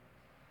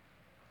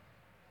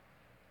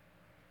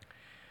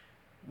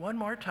One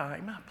more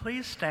time,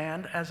 please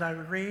stand as I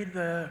read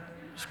the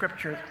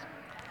scripture.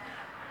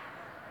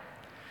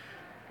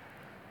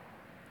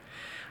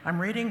 I'm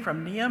reading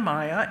from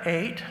Nehemiah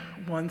 8,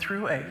 1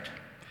 through 8.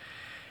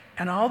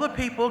 And all the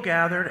people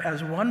gathered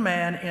as one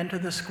man into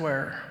the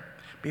square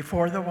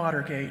before the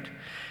water gate,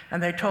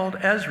 and they told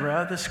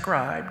Ezra the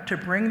scribe to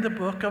bring the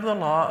book of the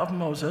law of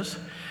Moses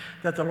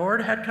that the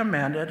Lord had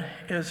commanded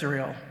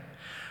Israel.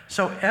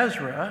 So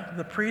Ezra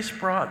the priest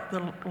brought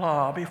the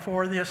law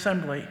before the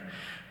assembly,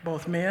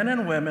 both men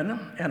and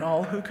women, and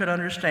all who could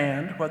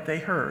understand what they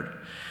heard,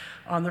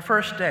 on the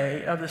first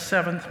day of the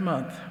 7th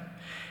month.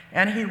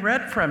 And he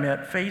read from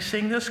it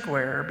facing the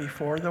square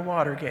before the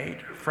water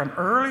gate from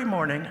early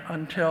morning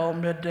until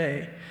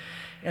midday,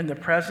 in the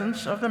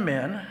presence of the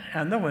men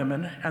and the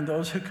women and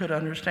those who could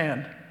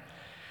understand.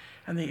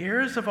 And the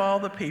ears of all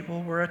the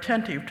people were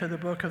attentive to the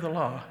book of the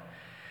law.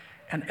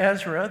 And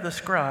Ezra the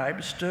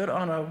scribe stood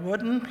on a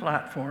wooden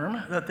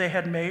platform that they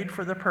had made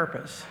for the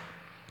purpose.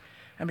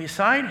 And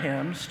beside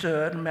him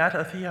stood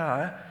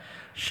Mattithiah,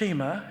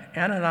 Shema,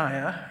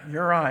 Ananiah,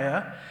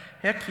 Uriah,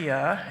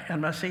 Hilkiah,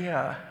 and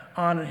Maaseiah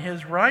on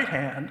his right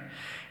hand,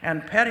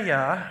 and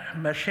Pedaiah,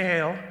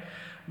 Mishael,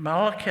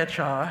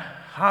 Malchijah,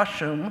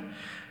 Hashum,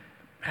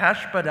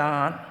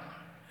 Hashbaddan,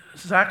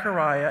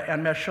 Zechariah,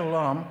 and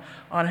Meshullam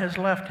on his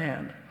left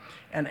hand.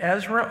 And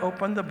Ezra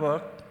opened the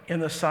book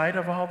in the sight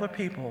of all the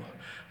people,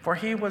 for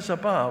he was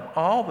above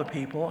all the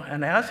people,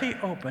 and as he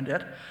opened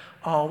it,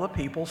 all the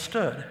people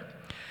stood.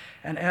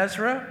 And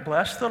Ezra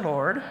blessed the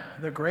Lord,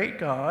 the great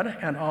God,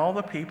 and all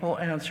the people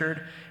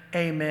answered,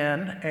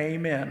 Amen,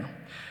 Amen,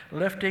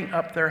 lifting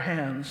up their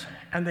hands.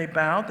 And they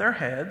bowed their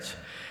heads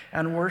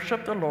and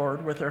worshiped the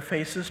Lord with their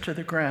faces to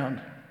the ground.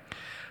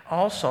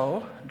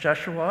 Also,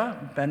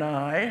 Jeshua,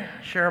 Benai,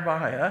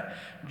 Sherebiah,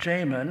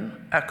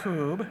 Jamin,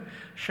 Akub,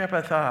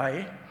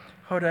 Shephethai,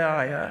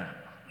 Hodiah,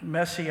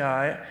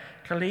 Messiah,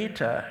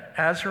 Kelita,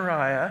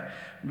 Azariah,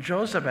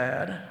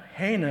 Jozabad,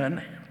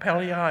 Hanan,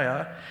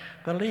 Peliah,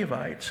 the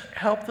Levites,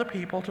 helped the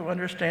people to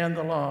understand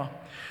the law,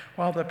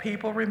 while the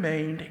people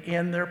remained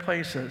in their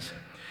places.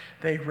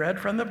 They read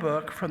from the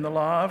book, from the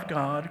law of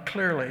God,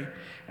 clearly,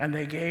 and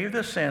they gave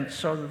the sense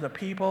so that the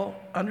people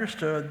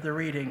understood the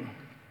reading.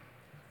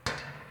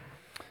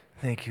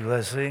 Thank you,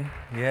 Leslie.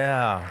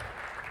 Yeah.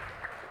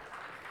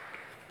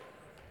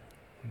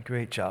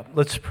 Great job.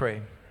 Let's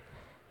pray.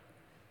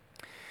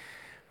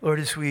 Lord,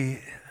 as we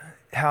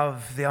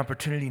have the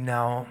opportunity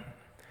now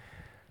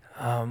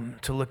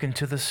to look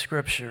into the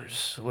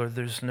scriptures, Lord,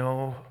 there's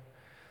no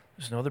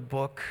other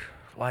book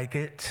like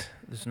it.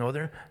 There's no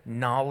other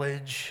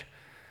knowledge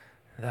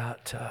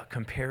that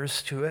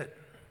compares to it.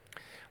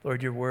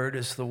 Lord, your word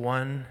is the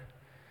one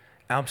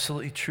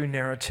absolutely true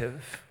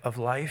narrative of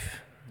life,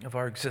 of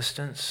our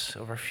existence,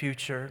 of our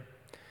future,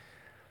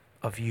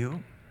 of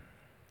you.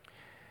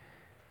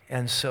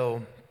 And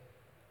so,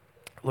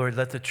 Lord,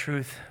 let the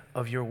truth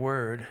of your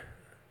word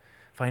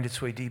find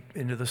its way deep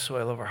into the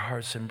soil of our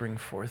hearts and bring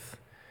forth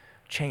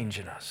change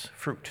in us,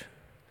 fruit.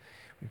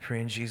 We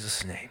pray in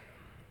Jesus' name.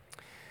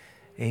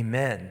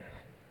 Amen.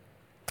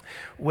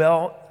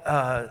 Well,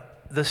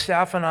 the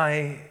staff and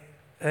I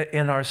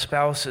and our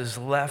spouses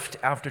left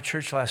after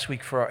church last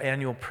week for our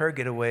annual prayer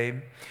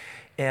getaway.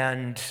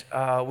 And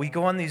we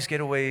go on these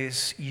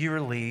getaways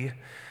yearly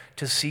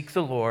to seek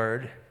the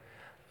Lord,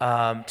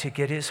 to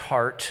get his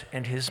heart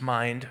and his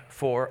mind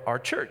for our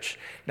church.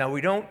 Now,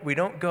 we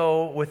don't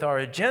go with our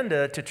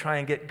agenda to try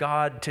and get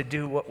God to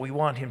do what we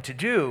want him to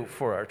do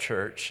for our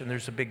church, and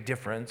there's a big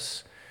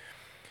difference.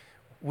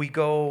 We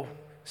go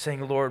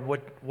saying, Lord,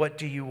 what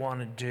do you want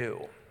to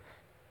do?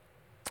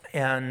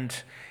 And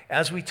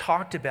as we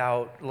talked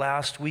about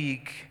last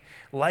week,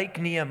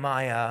 like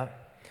Nehemiah,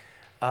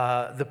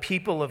 the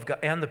people of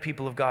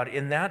God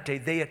in that day,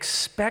 they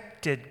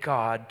expected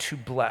God to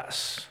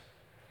bless.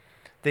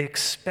 They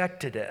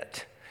expected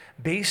it.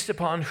 Based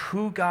upon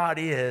who God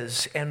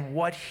is and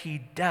what he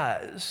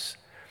does,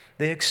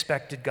 they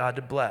expected God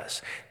to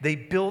bless. They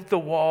built the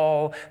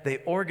wall, they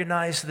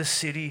organized the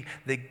city,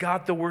 they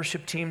got the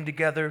worship team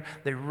together,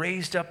 they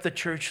raised up the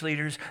church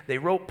leaders, they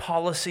wrote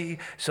policy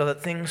so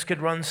that things could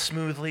run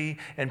smoothly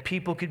and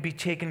people could be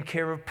taken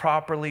care of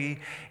properly.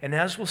 And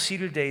as we'll see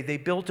today, they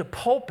built a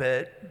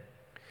pulpit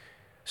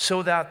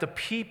so that the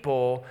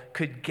people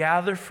could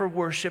gather for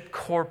worship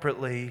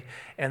corporately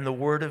and the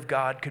word of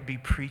God could be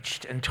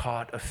preached and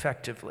taught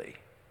effectively.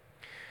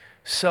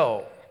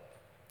 So,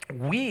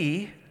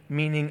 we,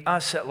 meaning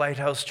us at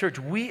Lighthouse Church,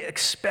 we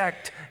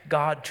expect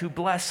God to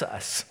bless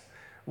us.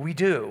 We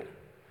do.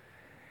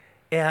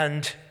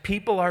 And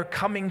people are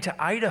coming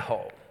to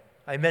Idaho.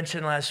 I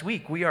mentioned last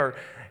week, we are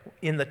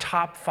in the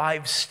top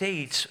 5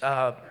 states,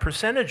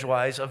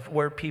 percentage-wise, of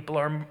where people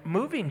are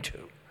moving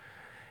to.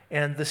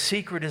 And the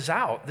secret is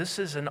out. This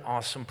is an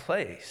awesome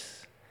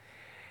place.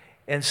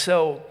 And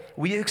so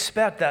we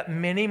expect that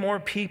many more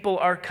people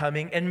are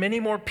coming, and many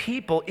more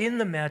people in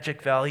the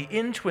Magic Valley,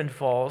 in Twin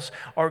Falls,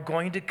 are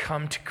going to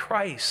come to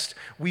Christ.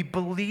 We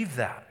believe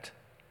that.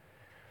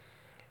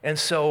 And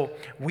so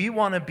we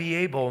want to be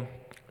able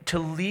to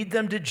lead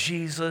them to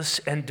Jesus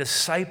and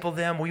disciple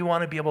them. We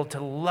want to be able to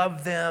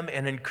love them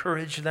and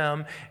encourage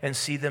them and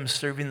see them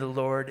serving the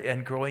Lord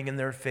and growing in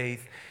their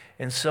faith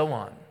and so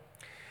on.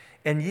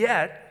 And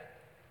yet,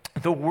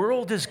 the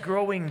world is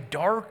growing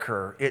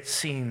darker, it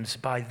seems,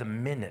 by the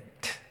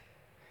minute.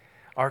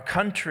 Our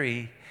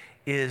country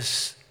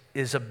is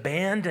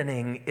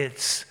abandoning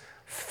its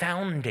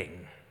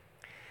founding,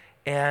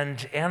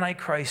 and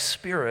Antichrist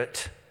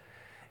spirit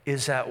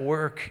is at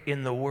work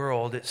in the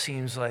world, it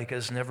seems like,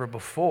 as never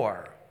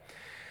before.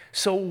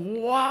 So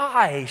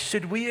why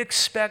should we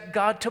expect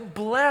God to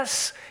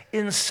bless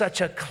in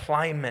such a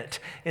climate,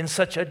 in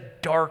such a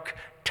dark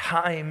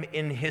time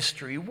in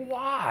history?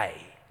 Why?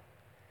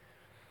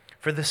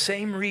 For the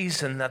same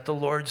reason that the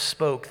Lord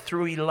spoke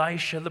through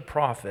Elisha the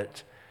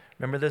prophet.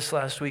 Remember this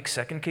last week,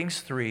 2 Kings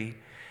 3.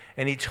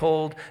 And he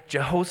told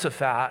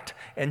Jehoshaphat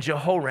and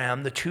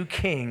Jehoram, the two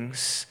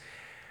kings,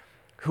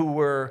 who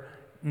were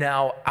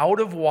now out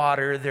of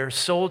water, their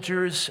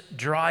soldiers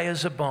dry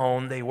as a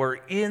bone. They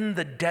were in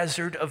the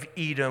desert of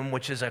Edom,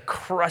 which is a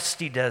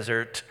crusty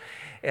desert,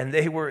 and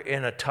they were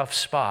in a tough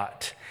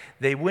spot.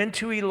 They went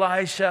to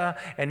Elisha,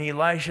 and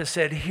Elisha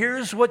said,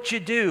 here's what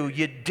you do.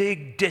 You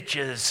dig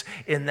ditches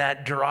in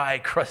that dry,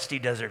 crusty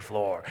desert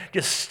floor.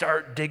 Just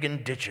start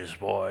digging ditches,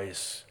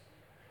 boys.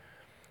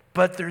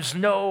 But there's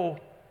no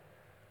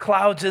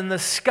clouds in the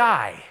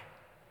sky.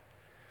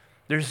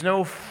 There's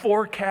no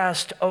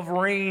forecast of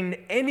rain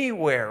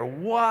anywhere.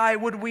 Why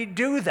would we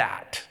do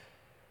that?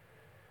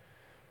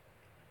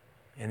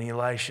 And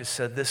Elisha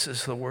said, this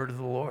is the word of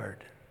the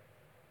Lord.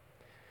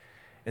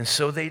 And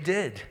so they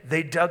did.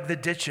 They dug the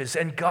ditches,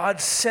 and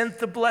God sent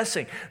the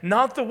blessing,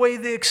 not the way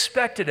they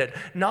expected it,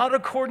 not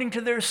according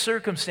to their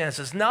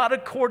circumstances, not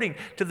according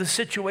to the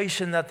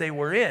situation that they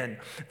were in.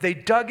 They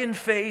dug in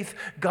faith.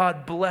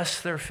 God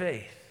blessed their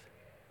faith.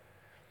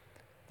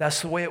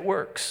 That's the way it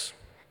works.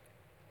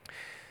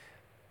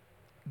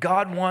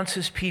 God wants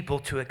his people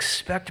to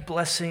expect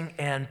blessing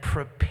and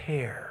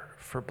prepare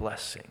for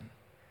blessing.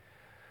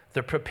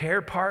 The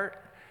prepare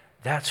part,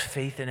 that's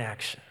faith in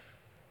action.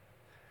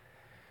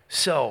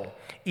 So,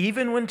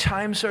 even when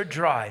times are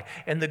dry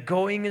and the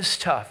going is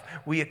tough,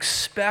 we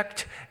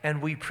expect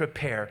and we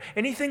prepare.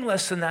 Anything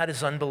less than that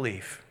is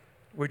unbelief.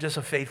 We're just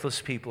a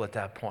faithless people at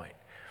that point.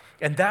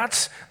 And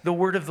that's the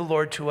word of the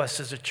Lord to us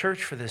as a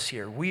church for this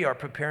year. We are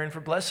preparing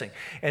for blessing.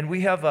 And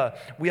we have a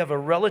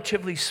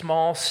relatively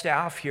small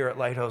staff here at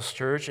Lighthouse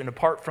Church. And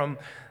apart from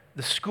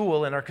the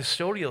school and our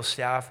custodial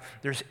staff,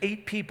 there's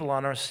 8 people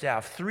on our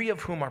staff, 3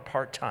 of whom are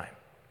part-time.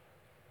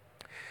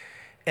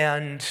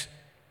 And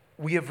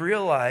we have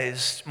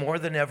realized more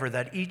than ever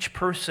that each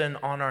person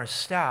on our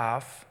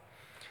staff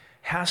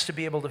has to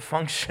be able to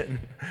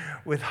function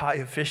with high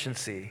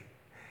efficiency.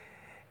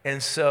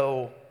 And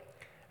so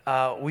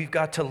we've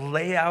got to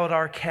lay out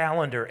our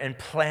calendar and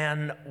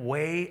plan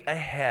way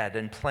ahead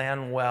and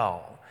plan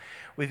well.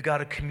 We've got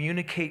to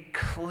communicate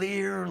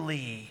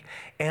clearly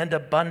and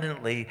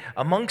abundantly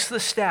amongst the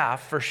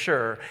staff, for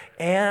sure,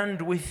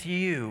 and with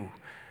you,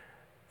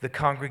 the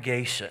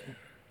congregation.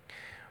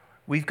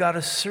 We've got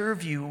to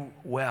serve you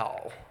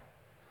well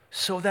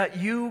so that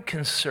you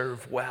can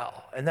serve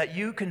well and that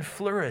you can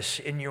flourish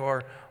in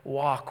your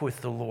walk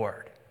with the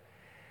Lord.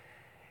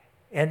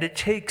 And it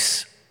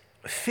takes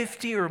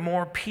 50 or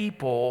more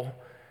people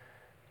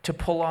to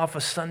pull off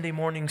a Sunday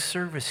morning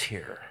service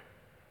here.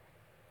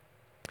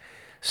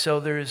 So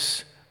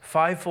there's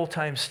 5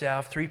 full-time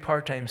staff, 3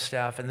 part-time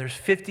staff, and there's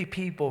 50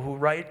 people who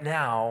right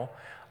now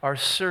are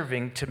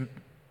serving to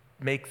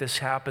make this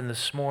happen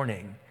this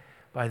morning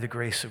by the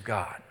grace of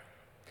God.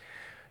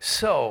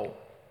 So,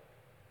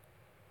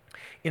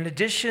 in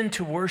addition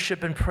to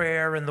worship and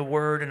prayer and the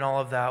word and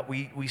all of that,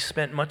 we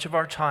spent much of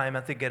our time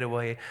at the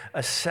getaway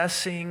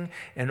assessing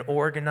and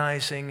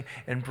organizing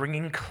and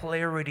bringing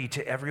clarity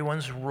to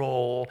everyone's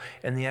role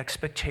and the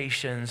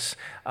expectations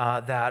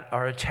that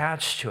are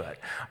attached to it.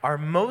 Our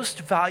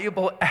most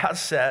valuable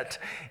asset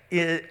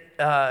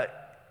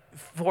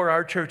for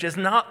our church is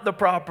not the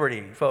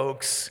property,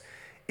 folks.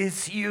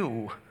 It's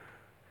you.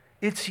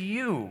 It's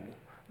you,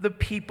 the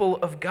people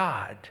of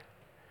God.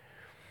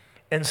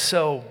 And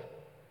so,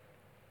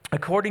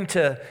 according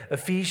to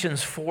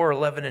Ephesians 4,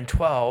 11, and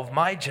 12,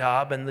 my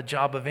job and the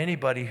job of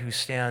anybody who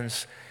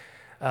stands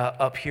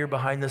up here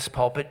behind this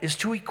pulpit is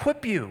to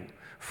equip you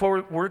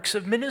for works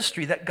of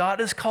ministry that God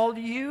has called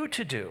you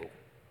to do.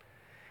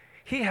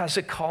 He has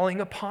a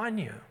calling upon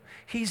you.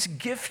 He's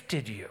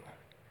gifted you.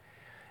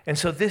 And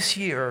so this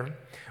year,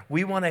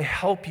 we want to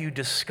help you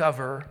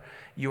discover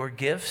your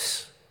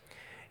gifts,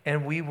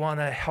 and we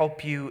want to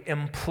help you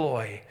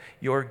employ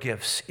your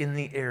gifts in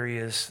the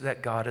areas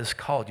that God has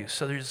called you.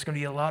 So there's going to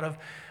be a lot of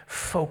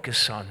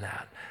focus on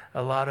that,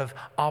 a lot of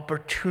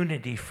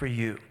opportunity for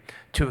you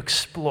to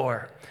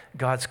explore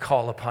God's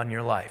call upon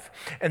your life.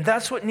 And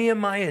that's what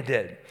Nehemiah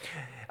did.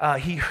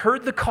 He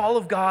heard the call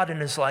of God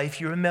in his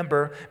life. You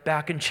remember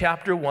back in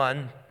chapter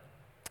 1,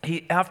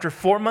 after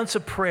 4 months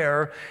of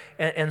prayer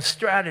and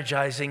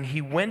strategizing,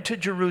 he went to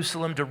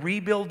Jerusalem to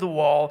rebuild the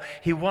wall.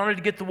 He wanted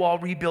to get the wall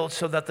rebuilt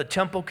so that the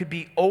temple could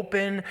be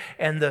open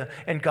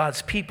and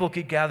God's people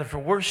could gather for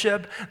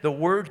worship. The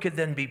word could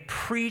then be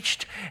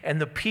preached,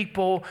 and the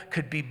people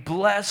could be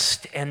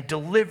blessed and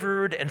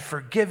delivered and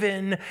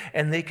forgiven,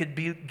 and they could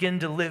begin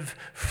to live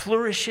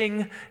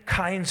flourishing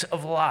kinds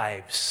of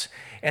lives.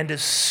 And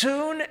as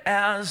soon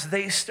as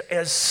they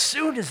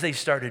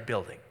started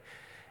building,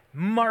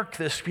 mark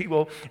this,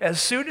 people.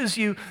 As soon as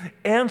you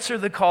answer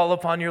the call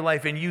upon your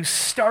life and you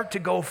start to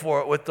go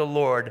for it with the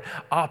Lord,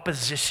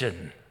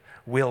 opposition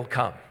will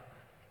come.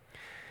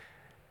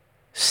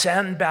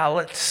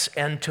 Sanballats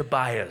and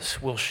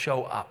Tobiahs will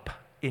show up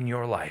in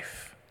your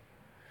life.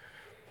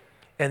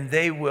 And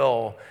they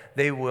will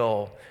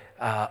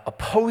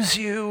oppose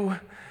you.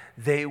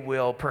 They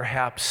will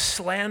perhaps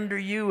slander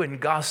you and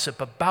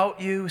gossip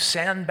about you.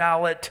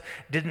 Sanballat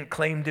didn't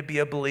claim to be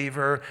a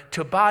believer.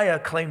 Tobiah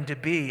claimed to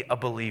be a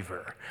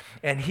believer.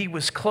 And he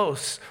was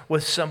close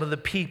with some of the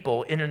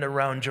people in and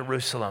around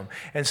Jerusalem.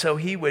 And so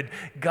he would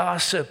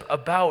gossip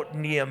about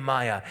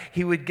Nehemiah.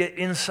 He would get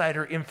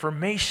insider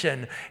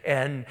information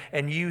and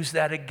use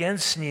that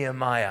against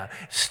Nehemiah.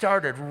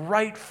 Started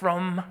right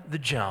from the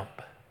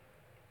jump.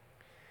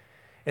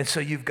 And so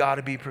you've got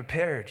to be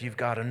prepared. You've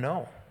got to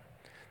know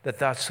that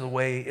that's the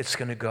way it's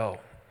going to go.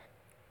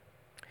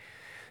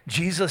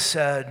 Jesus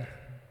said,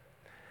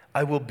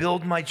 I will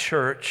build my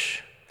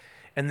church,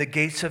 and the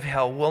gates of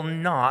hell will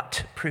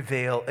not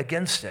prevail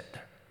against it.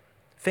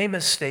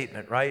 Famous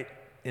statement, right?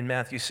 In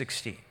Matthew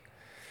 16.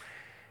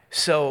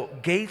 So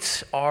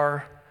gates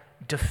are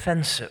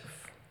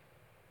defensive.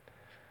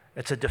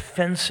 It's a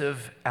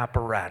defensive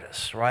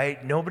apparatus,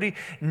 right?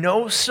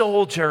 No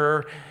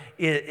soldier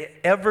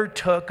ever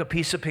took a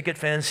piece of picket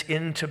fence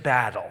into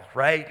battle,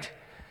 right?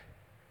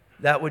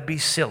 That would be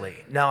silly.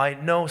 Now, I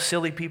know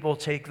silly people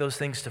take those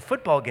things to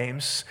football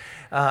games,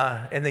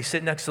 and they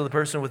sit next to the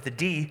person with the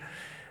D,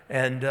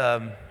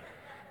 but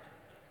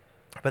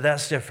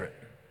that's different.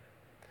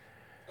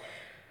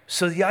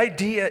 So the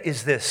idea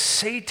is this: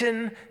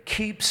 Satan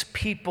keeps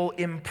people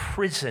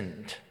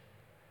imprisoned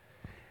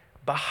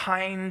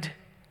behind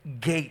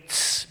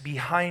gates,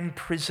 behind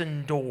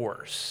prison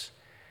doors.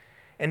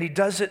 And he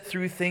does it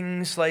through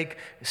things like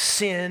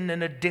sin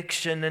and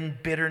addiction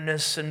and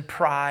bitterness and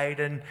pride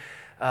and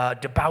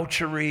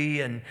debauchery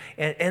and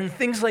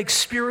things like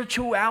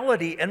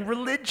spirituality and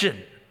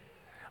religion.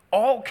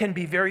 All can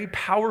be very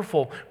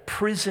powerful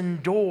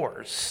prison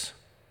doors.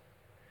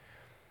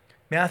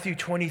 Matthew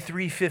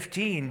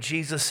 23:15,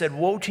 Jesus said,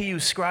 Woe to you,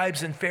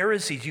 scribes and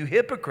Pharisees, you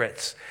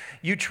hypocrites!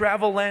 You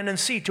travel land and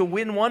sea to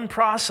win one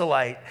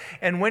proselyte,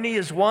 and when he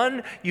is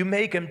won, you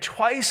make him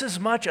twice as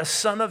much a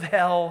son of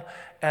hell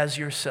as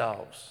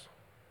yourselves.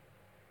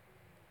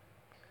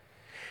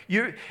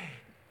 The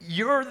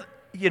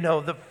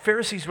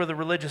Pharisees were the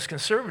religious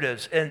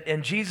conservatives,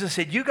 and Jesus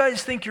said, you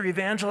guys think you're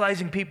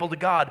evangelizing people to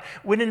God,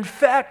 when in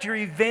fact you're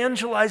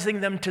evangelizing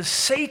them to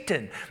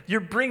Satan. You're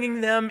bringing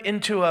them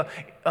into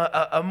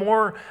a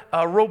more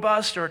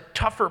robust or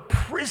tougher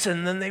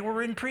prison than they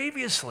were in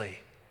previously.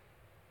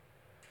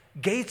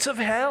 Gates of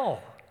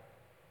hell.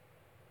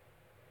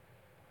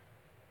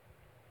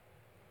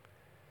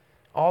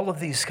 All of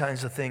these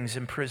kinds of things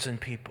imprison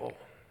people,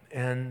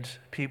 and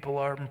people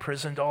are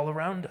imprisoned all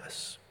around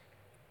us.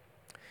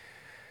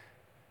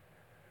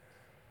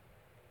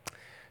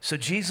 So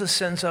Jesus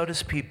sends out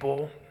his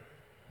people,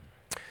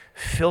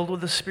 filled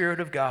with the Spirit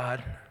of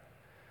God,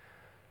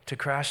 to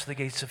crash the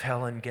gates of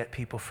hell and get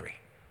people free.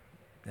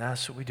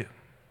 That's what we do.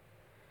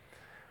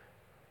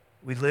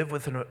 We live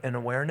with an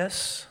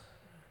awareness.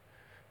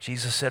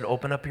 Jesus said,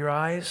 open up your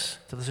eyes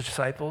to the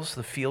disciples.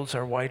 The fields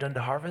are white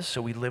unto harvest,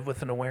 so we live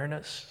with an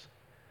awareness.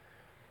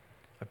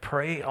 I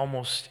pray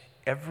almost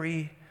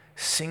every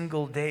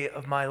single day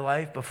of my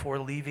life before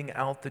leaving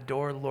out the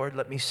door, Lord,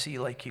 let me see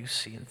like you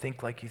see and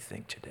think like you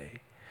think today.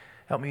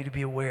 Help me to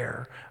be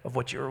aware of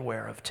what you're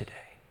aware of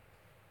today.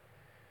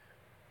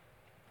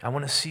 I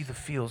want to see the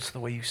fields the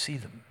way you see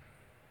them.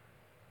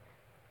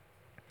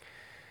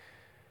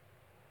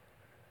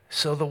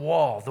 So the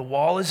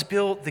wall is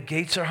built, the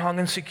gates are hung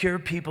and secure,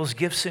 people's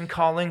gifts and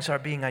callings are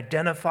being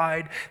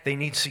identified, they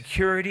need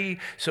security,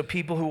 so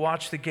people who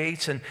watch the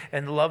gates and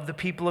love the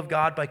people of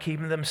God by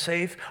keeping them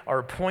safe are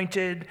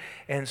appointed,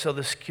 and so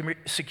the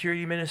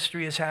security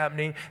ministry is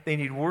happening. They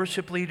need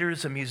worship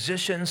leaders and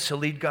musicians to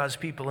lead God's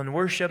people in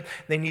worship.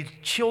 They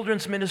need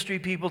children's ministry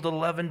people to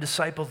love and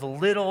disciple the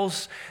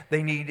littles.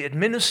 They need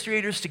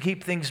administrators to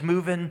keep things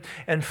moving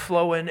and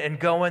flowing and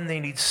going.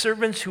 They need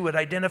servants who would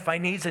identify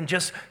needs and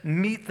just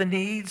meet the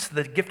needs,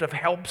 the gift of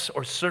helps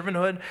or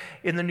servanthood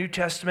in the New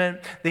Testament.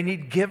 They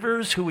need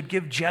givers who would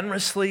give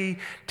generously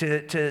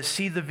to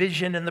see the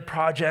vision and the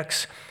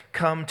projects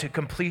come to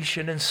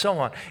completion and so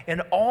on.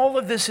 And all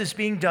of this is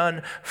being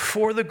done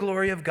for the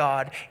glory of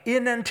God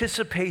in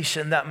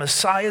anticipation that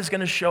Messiah is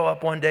going to show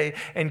up one day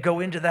and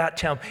go into that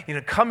temple. He's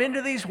going to come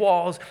into these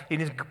walls, he's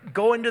going to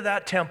go into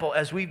that temple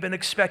as we've been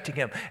expecting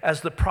him, as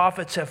the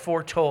prophets have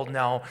foretold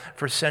now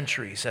for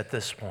centuries at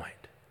this point.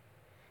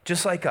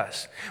 just like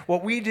us.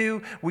 What we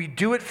do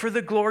it for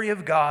the glory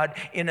of God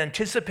in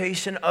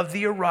anticipation of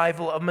the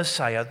arrival of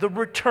Messiah, the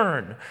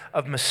return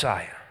of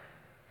Messiah.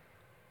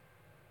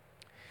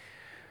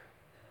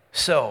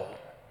 So,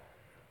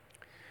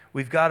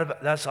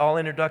 that's all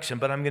introduction,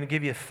 but I'm going to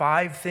give you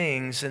 5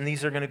 things, and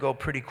these are going to go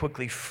pretty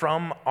quickly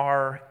from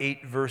our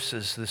 8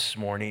 verses this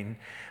morning.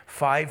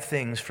 5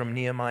 things from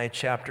Nehemiah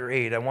chapter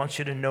 8. I want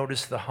you to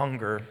notice the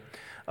hunger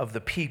of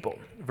the people.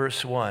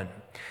 Verse 1.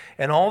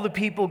 And all the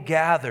people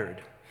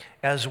gathered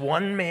as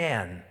one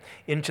man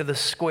into the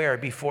square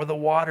before the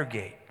water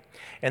gate.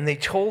 And they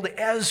told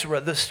Ezra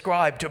the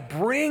scribe to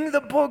bring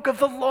the book of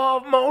the law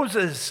of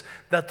Moses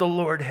that the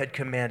Lord had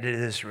commanded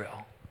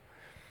Israel.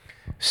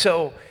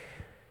 So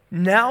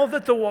now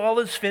that the wall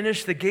is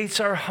finished, the gates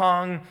are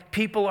hung,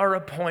 people are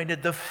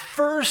appointed, the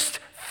first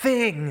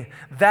thing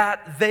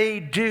that they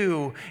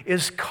do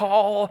is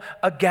call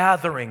a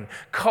gathering,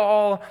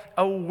 call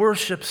a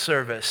worship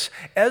service.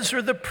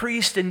 Ezra the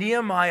priest and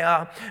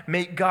Nehemiah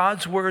make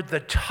God's word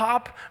the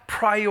top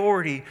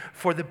priority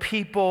for the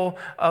people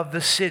of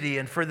the city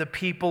and for the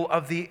people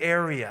of the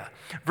area.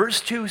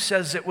 Verse 2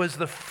 says it was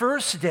the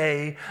first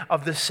day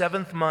of the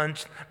 7th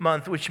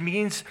month, which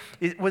means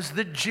it was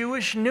the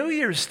Jewish New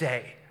Year's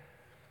Day.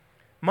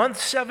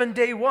 Month 7,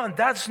 day 1,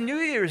 that's New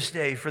Year's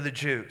Day for the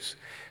Jews.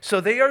 So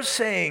they are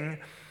saying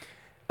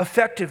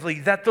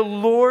effectively that the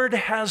Lord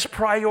has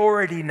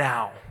priority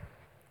now.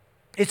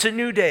 It's a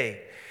new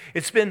day.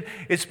 It's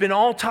been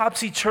all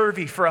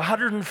topsy-turvy for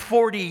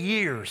 140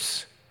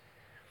 years.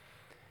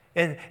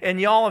 And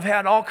y'all have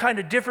had all kind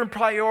of different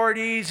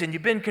priorities, and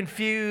you've been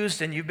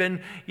confused, and you've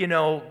been,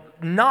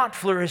 not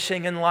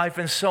flourishing in life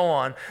and so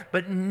on.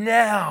 But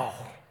now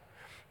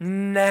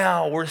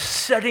we're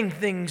setting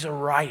things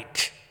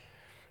right.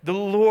 The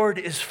Lord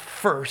is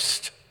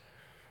first.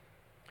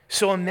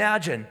 So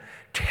imagine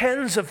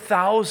tens of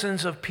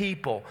thousands of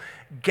people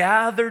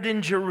gathered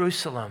in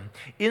Jerusalem,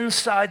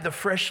 inside the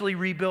freshly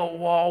rebuilt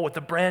wall with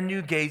the brand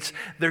new gates.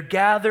 They're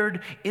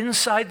gathered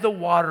inside the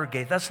water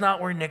gate. That's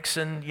not where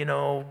Nixon,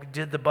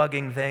 did the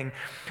bugging thing.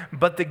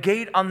 But the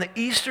gate on the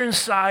eastern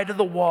side of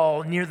the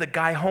wall near the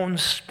Gihon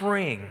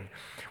Spring,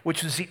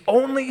 which was the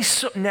only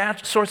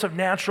source of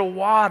natural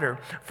water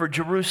for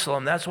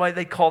Jerusalem. That's why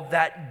they called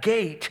that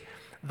gate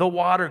the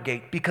water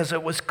gate, because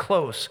it was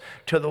close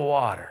to the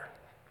water.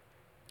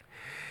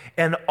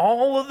 And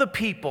all of the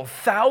people,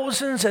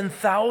 thousands and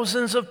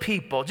thousands of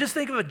people, just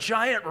think of a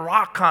giant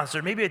rock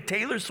concert, maybe a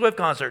Taylor Swift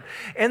concert,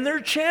 and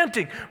they're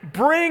chanting,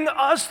 "Bring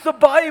us the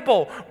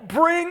Bible,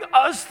 bring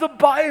us the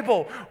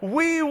Bible.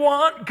 We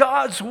want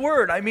God's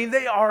word." I mean,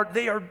 they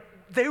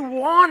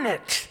want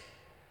it.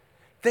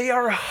 They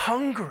are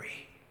hungry.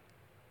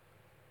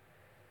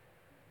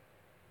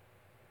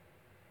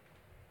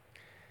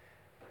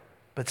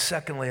 But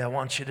secondly, I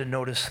want you to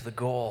notice the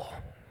goal.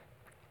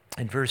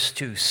 In verse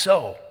 2,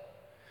 so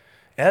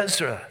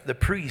Ezra, the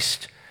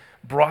priest,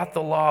 brought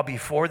the law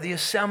before the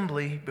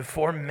assembly,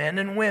 before men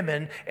and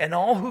women, and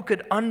all who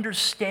could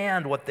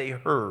understand what they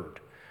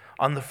heard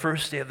on the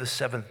first day of the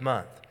 7th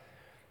month.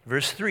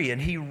 Verse 3,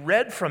 and he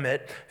read from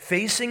it,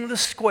 facing the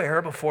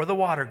square before the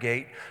water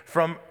gate,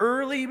 from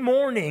early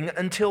morning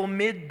until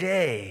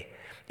midday,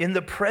 in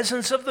the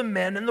presence of the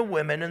men and the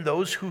women and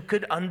those who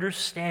could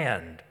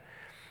understand.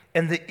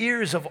 And the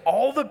ears of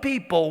all the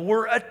people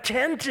were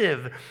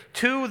attentive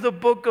to the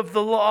book of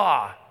the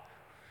law.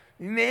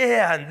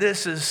 Man,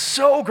 this is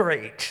so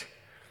great.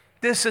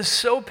 This is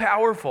so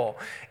powerful.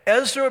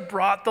 Ezra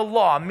brought the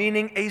law,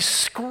 meaning a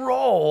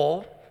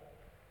scroll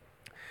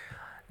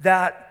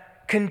that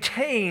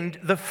contained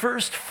the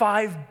first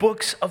 5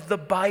 books of the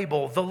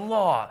Bible, the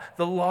law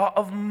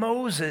of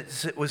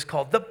Moses, it was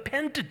called, the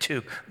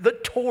Pentateuch, the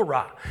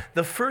Torah,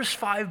 the first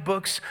 5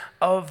 books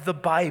of the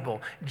Bible,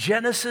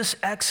 Genesis,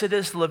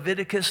 Exodus,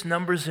 Leviticus,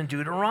 Numbers, and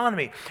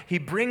Deuteronomy. He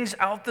brings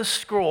out the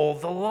scroll,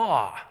 the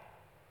law,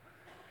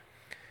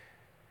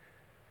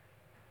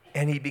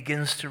 and he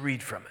begins to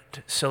read from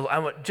it. So I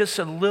want just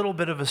a little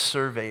bit of a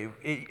survey,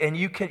 and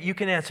you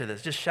can answer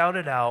this. Just shout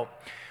it out.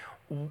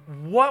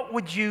 What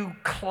would you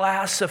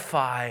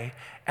classify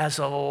as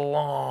a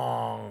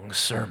long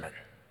sermon?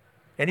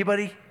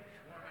 Anybody?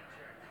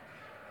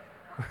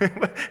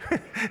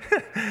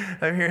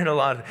 I'm hearing a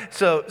lot.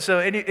 So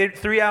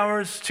 3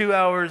 hours, 2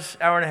 hours,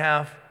 hour and a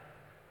half?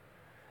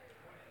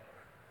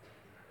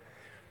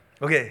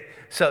 Okay,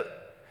 so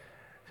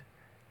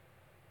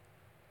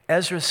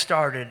Ezra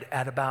started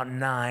at about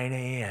 9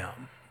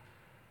 a.m.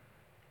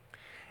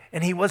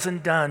 and he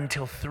wasn't done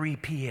till 3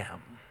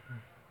 p.m.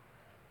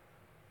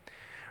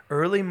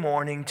 Early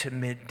morning to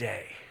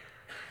midday.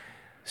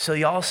 So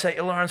y'all set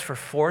your alarms for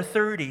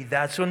 4:30.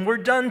 That's when we're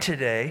done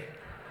today.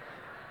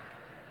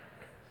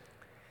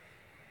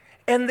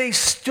 And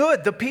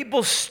the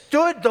people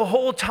stood the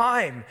whole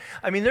time.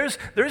 I mean,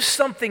 there's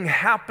something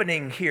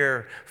happening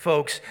here,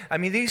 folks. I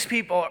mean, these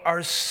people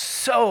are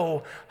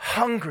so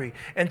hungry.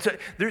 And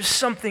there's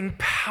something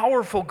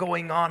powerful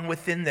going on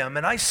within them.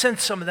 And I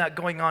sense some of that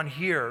going on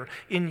here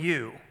in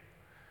you.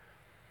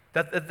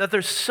 That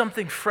there's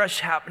something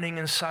fresh happening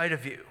inside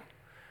of you.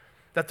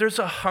 that there's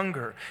a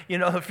hunger.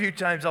 A few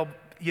times I'll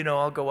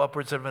go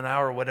upwards of an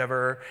hour or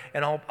whatever,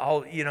 and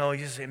I'll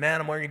you say,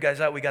 man, I'm wearing you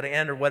guys out, we got to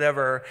end or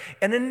whatever.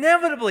 And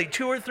inevitably,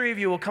 2 or 3 of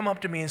you will come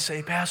up to me and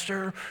say,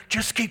 Pastor,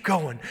 just keep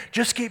going,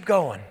 just keep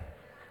going.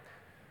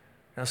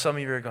 Now, some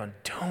of you are going,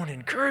 don't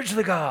encourage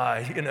the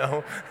guy,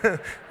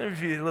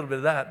 There's a little bit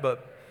of that,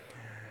 but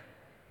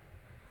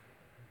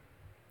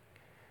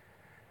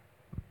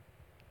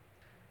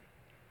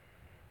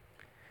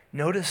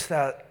notice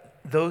that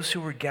those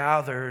who were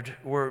gathered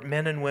were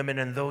men and women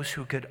and those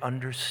who could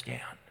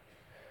understand.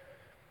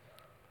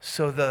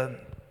 So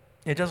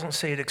it doesn't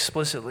say it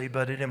explicitly,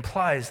 but it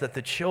implies that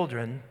the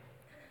children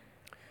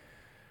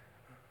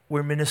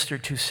were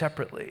ministered to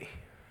separately.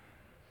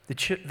 The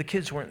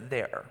kids weren't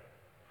there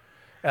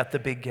at the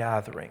big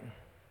gathering.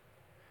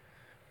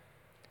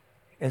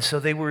 And so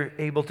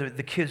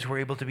the kids were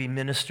able to be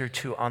ministered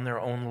to on their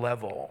own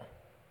level.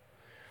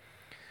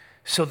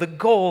 So the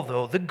goal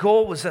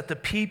was that the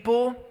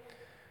people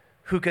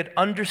who could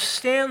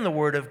understand the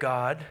Word of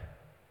God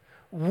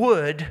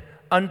would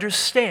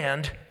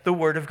understand the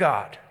Word of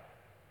God.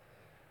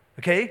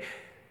 Okay?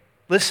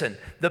 Listen,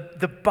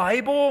 the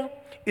Bible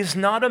is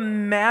not a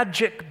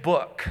magic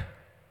book.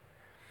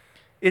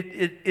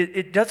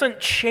 It doesn't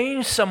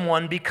change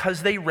someone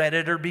because they read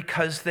it or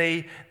because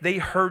they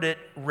heard it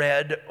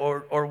read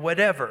or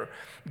whatever.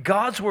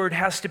 God's Word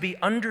has to be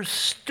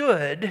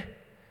understood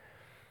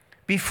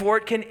before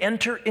it can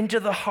enter into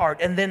the heart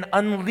and then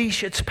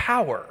unleash its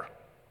power.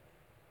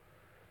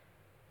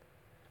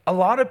 A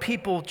lot of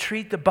people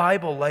treat the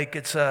Bible like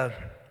it's a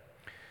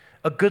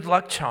good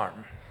luck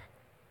charm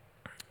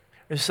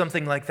or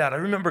something like that. I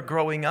remember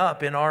growing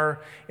up in our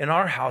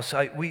house,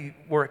 we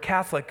were a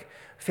Catholic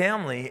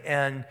family,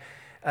 and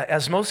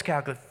as most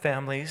Catholic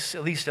families,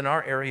 at least in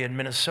our area in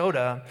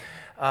Minnesota,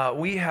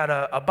 we had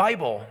a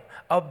Bible,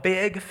 a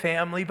big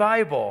family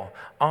Bible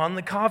on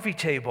the coffee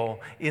table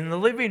in the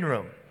living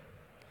room.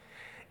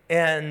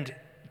 And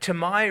to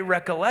my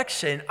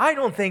recollection, I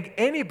don't think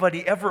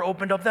anybody ever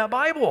opened up that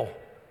Bible.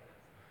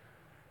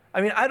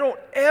 I mean, I don't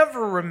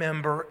ever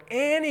remember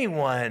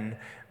anyone,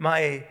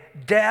 my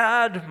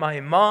dad,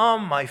 my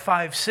mom, my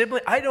 5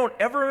 siblings, I don't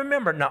ever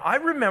remember. Now, I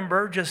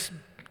remember just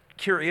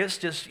curious,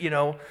 just,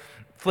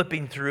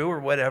 flipping through or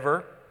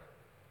whatever.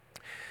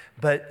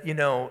 But,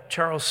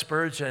 Charles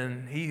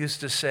Spurgeon, he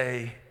used to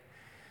say,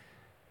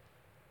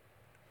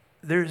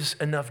 there's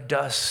enough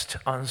dust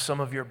on some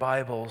of your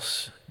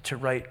Bibles to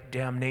write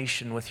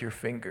damnation with your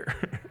finger.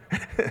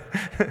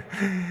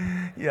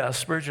 Yeah,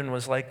 Spurgeon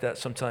was like that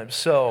sometimes.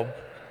 So,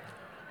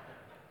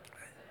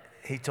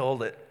 he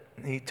told it.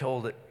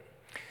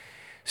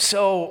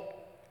 So,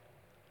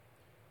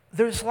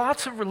 there's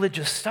lots of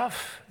religious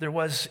stuff there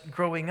was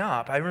growing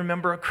up. I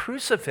remember a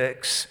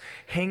crucifix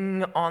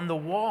hanging on the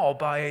wall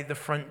by the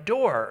front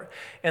door,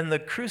 and the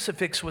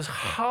crucifix was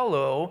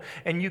hollow,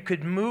 and you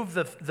could move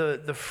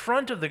the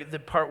front of the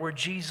part where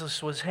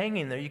Jesus was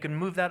hanging there. You could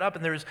move that up,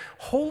 and there's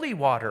holy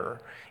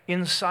water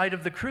inside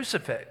of the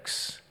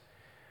crucifix.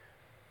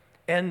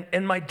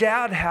 And my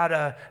dad had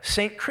a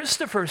St.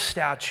 Christopher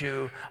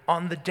statue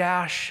on the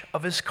dash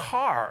of his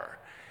car.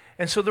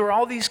 And so there were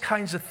all these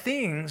kinds of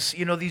things,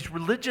 these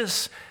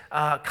religious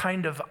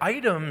kind of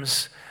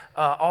items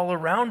all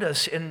around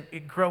us in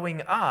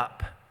growing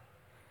up.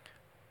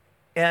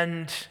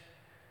 And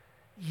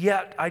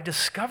yet I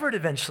discovered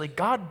eventually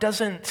God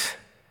doesn't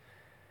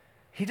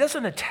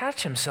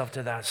attach himself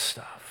to that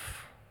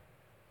stuff.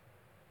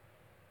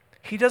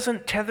 He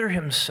doesn't tether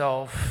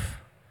himself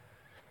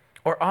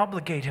or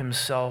obligate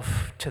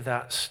himself to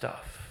that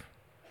stuff.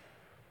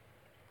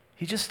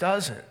 He just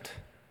doesn't.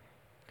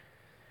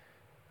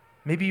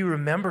 Maybe you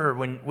remember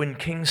when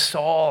King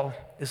Saul,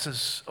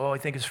 I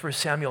think it's 1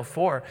 Samuel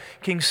 4,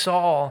 King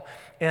Saul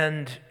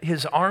and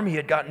his army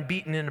had gotten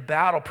beaten in a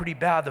battle pretty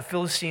bad. The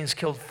Philistines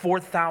killed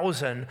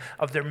 4,000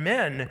 of their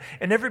men,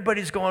 and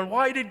everybody's going,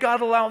 why did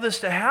God allow this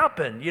to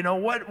happen?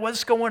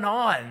 What's going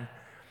on?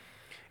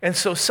 And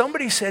so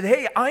somebody said,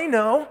 hey, I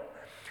know.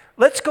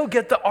 Let's go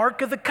get the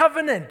Ark of the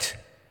Covenant.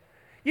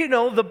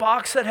 The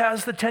box that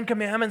has the 10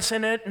 Commandments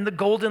in it and the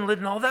golden lid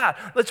and all that.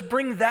 Let's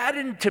bring that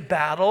into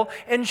battle,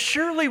 and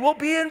surely we'll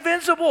be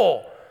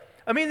invincible.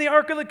 I mean, the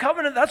Ark of the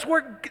Covenant, that's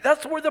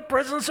where the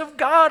presence of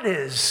God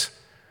is.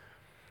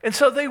 And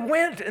so they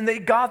went and they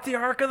got the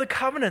Ark of the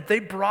Covenant. They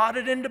brought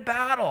it into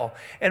battle.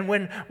 And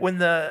when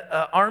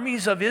the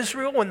armies of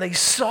Israel, when they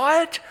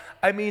saw it,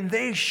 I mean,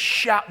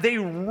 they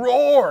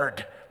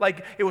roared.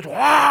 Like it was,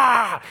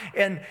 wah!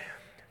 And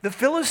the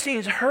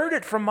Philistines heard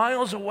it from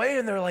miles away,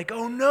 and they're like,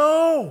 oh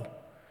no,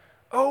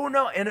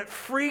 and it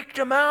freaked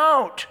them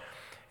out.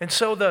 And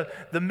so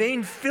the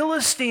main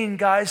Philistine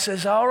guy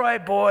says, all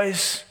right,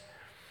 boys,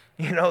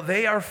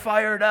 they are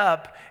fired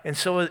up. And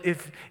so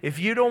if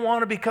you don't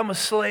want to become a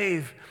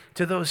slave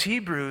to those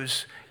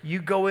Hebrews,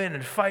 you go in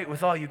and fight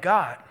with all you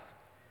got.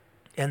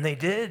 And they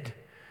did.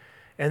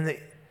 And the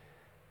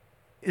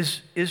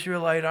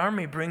Israelite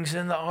army brings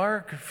in the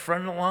ark,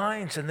 front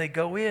lines, and they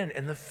go in,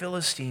 and the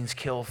Philistines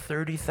kill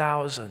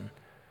 30,000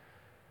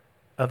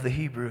 of the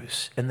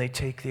Hebrews, and they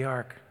take the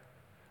ark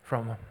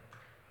from them.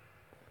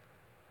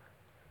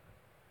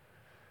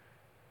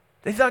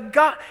 They thought,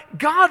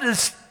 God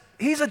is,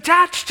 he's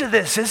attached to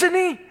this, isn't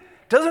he?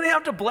 Doesn't he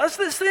have to bless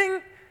this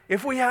thing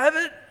if we have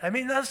it? I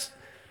mean, that's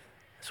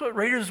what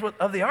Raiders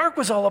of the Ark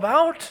was all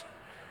about.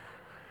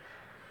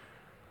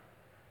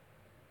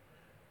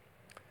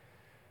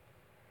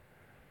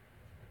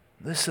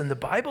 Listen, the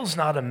Bible's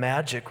not a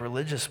magic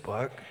religious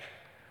book.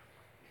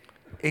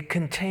 It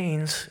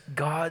contains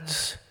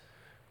God's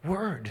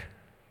word,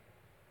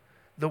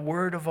 the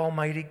word of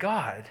Almighty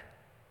God.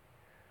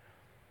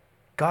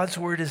 God's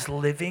word is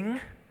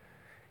living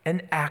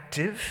and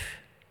active.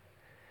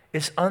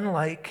 It's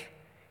unlike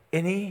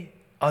any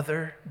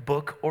other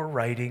book or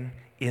writing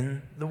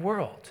in the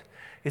world.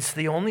 It's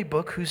the only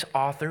book whose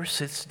author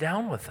sits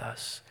down with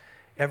us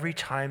every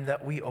time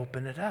that we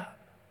open it up.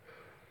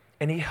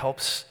 And he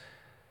helps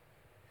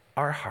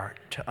our heart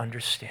to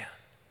understand.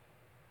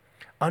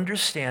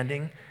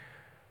 Understanding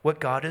what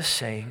God is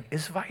saying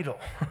is vital.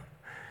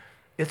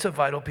 It's a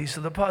vital piece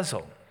of the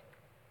puzzle.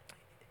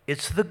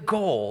 It's the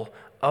goal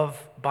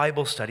of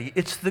Bible study.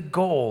 It's the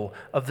goal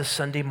of the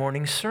Sunday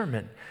morning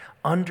sermon.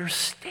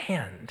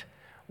 Understand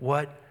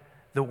what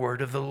the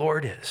word of the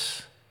Lord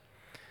is.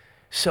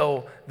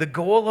 So the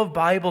goal of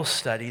Bible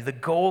study, the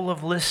goal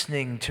of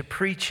listening to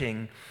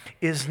preaching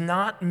is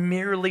not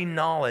merely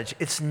knowledge.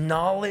 It's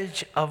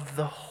knowledge of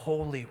the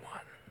Holy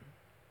One.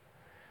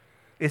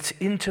 It's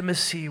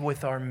intimacy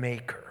with our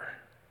Maker.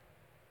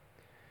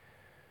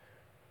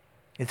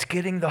 It's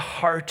getting the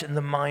heart and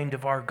the mind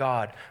of our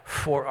God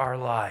for our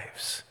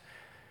lives.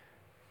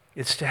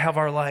 It's to have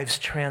our lives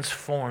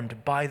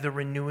transformed by the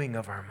renewing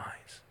of our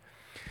minds.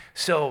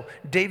 So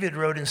David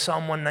wrote in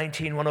Psalm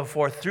 119,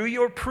 104, "Through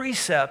your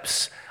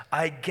precepts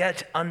I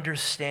get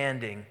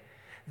understanding.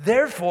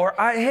 Therefore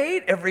I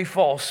hate every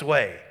false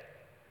way."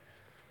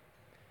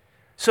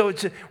 So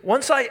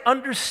once I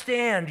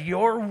understand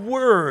your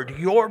word,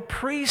 your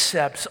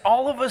precepts,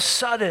 all of a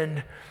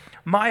sudden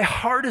my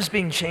heart is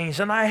being changed,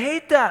 and I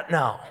hate that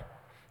now.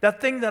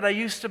 That thing that I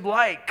used to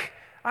like,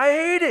 I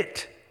hate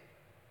it.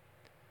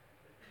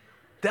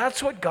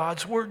 That's what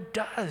God's word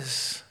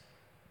does.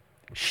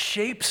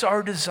 Shapes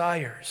our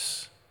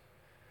desires.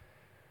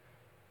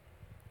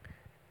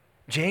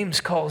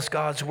 James calls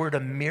God's word a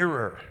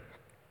mirror.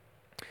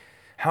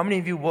 How many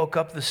of you woke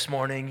up this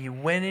morning, you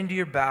went into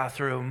your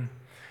bathroom,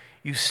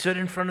 you stood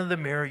in front of the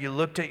mirror, you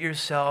looked at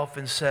yourself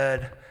and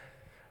said,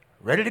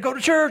 "Ready to go to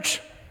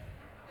church?"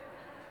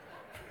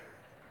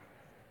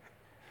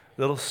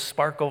 Little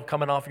sparkle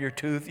coming off your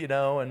tooth,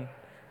 and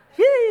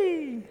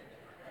yay!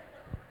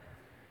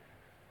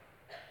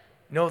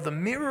 No, the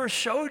mirror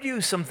showed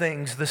you some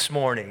things this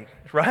morning,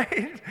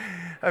 right?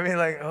 I mean,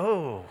 like,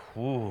 oh,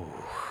 ooh.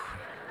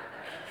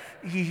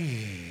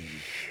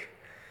 This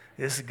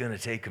is going to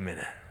take a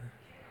minute.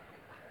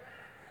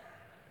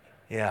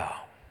 Yeah.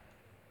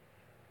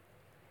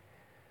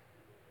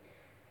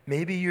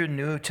 Maybe you're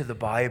new to the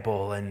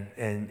Bible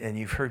and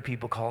you've heard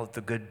people call it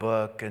the good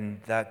book and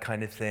that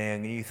kind of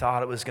thing. And you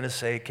thought it was going to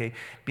say, okay,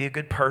 be a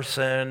good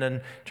person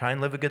and try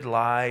and live a good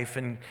life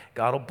and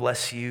God will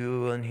bless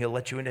you and he'll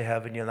let you into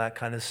heaven, that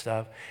kind of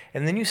stuff.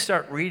 And then you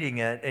start reading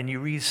it and you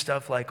read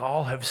stuff like,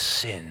 all have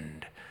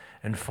sinned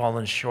and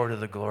fallen short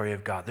of the glory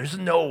of God. There's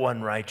no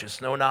one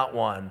righteous, no, not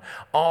one.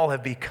 All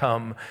have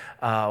become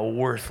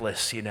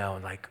worthless,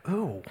 and like,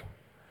 ooh,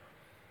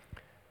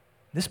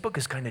 this book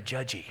is kind of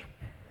judgy.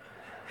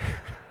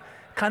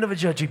 Kind of a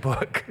judgy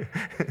book.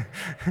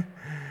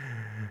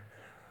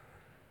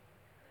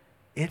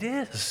 It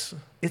is.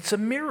 It's a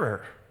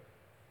mirror.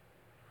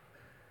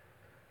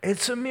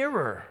 It's a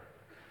mirror.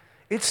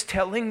 It's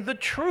telling the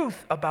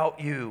truth about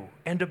you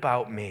and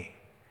about me.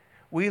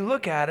 We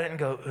look at it and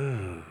go,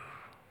 ooh,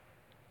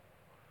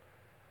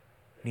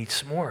 needs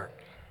some work.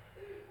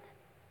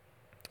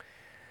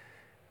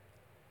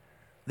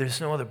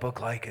 There's no other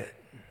book like it.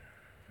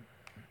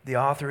 The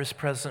author is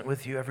present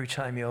with you every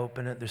time you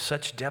open it. There's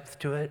such depth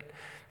to it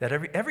that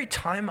every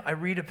time I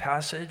read a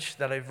passage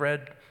that I've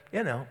read,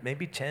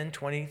 maybe 10,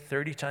 20,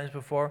 30 times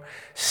before,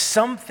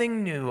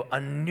 something new, a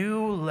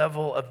new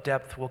level of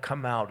depth will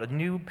come out, a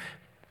new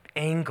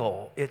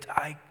angle.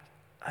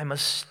 I'm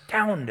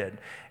astounded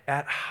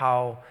at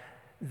how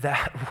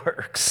that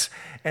works.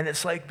 And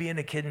it's like being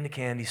a kid in a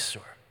candy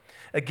store.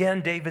 Again,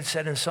 David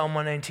said in Psalm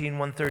 119,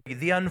 130,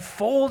 "The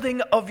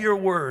unfolding of your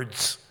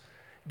words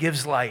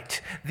gives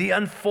light." The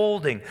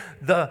unfolding,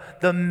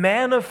 the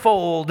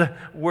manifold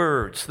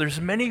words.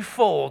 There's many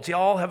folds. You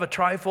all have a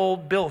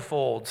trifold,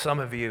 billfold, some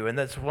of you, and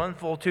that's one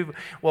fold, two.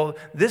 Well,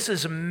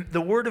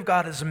 the Word of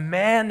God is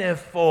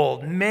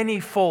manifold, many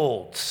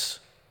folds.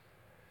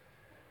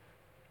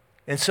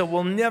 And so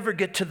we'll never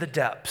get to the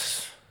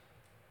depths,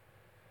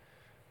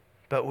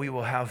 but we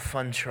will have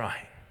fun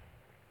trying.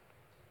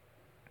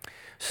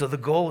 So the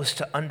goal is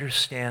to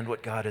understand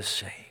what God is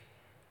saying.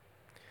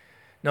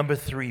 Number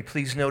 3,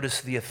 please notice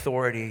the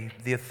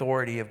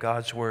authority of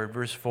God's word.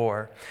 Verse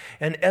 4,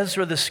 "And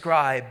Ezra the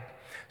scribe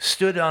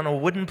stood on a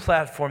wooden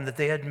platform that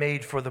they had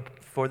made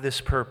for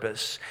this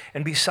purpose.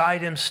 And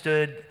beside him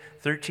stood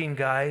 13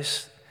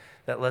 guys.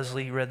 that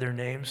Leslie read their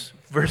names,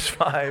 verse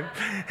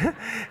 5.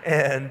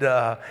 And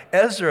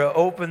Ezra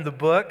opened the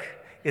book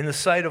in the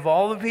sight of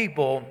all the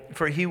people,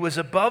 for he was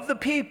above the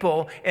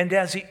people, and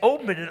as he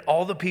opened it,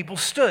 all the people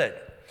stood.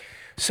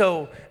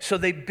 So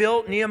they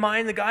built,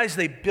 Nehemiah and the guys,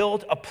 they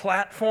built a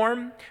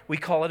platform. We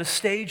call it a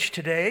stage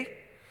today.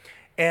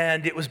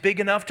 And it was big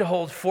enough to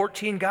hold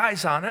 14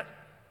 guys on it.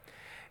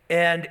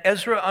 And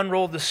Ezra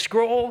unrolled the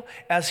scroll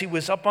as he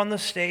was up on the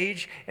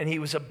stage, and he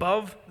was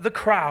above the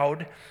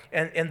crowd.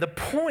 And the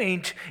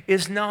point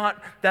is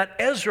not that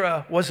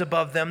Ezra was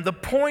above them. The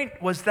point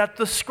was that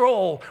the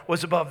scroll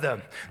was above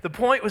them. The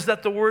point was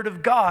that the Word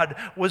of God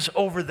was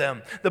over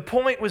them. The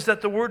point was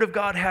that the Word of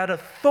God had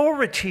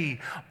authority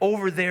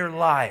over their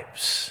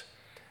lives.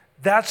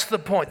 That's the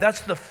point. That's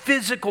the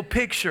physical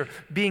picture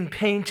being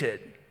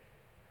painted.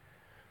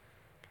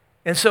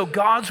 And so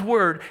God's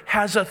Word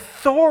has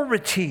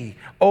authority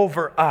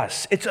over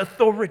us. It's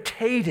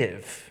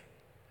authoritative.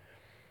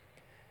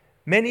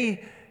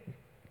 Many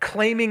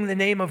claiming the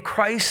name of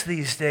Christ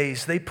these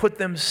days, they put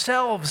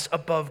themselves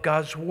above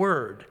God's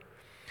Word.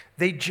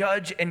 They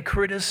judge and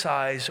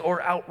criticize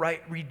or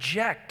outright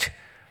reject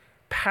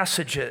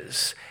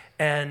passages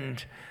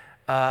and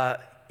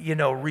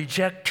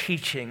reject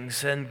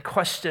teachings and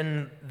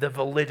question the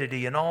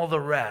validity and all the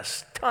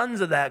rest.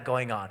 Tons of that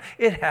going on.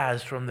 It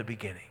has from the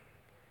beginning.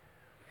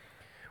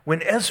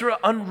 When Ezra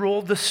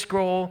unrolled the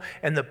scroll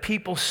and the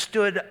people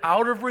stood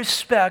out of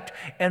respect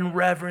and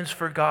reverence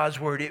for God's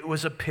Word, it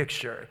was a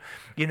picture.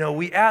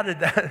 We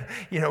added that.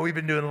 We've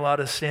been doing a lot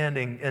of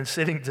standing and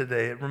sitting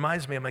today. It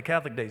reminds me of my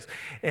Catholic days.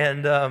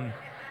 And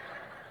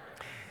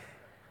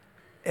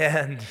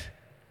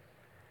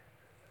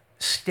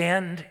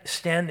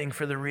standing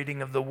for the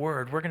reading of the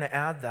Word, we're going to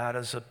add that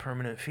as a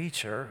permanent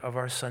feature of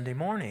our Sunday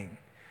morning.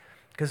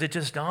 Because it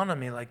just dawned on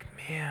me like,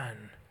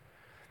 man,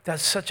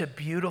 that's such a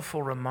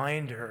beautiful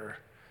reminder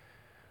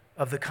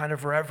of the kind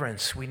of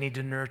reverence we need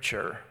to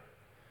nurture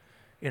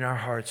in our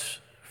hearts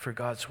for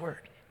God's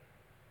Word.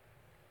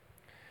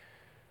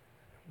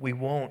 We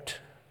won't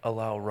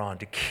allow Ron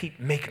to keep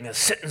making us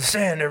sit and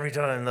stand every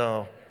time,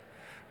 though.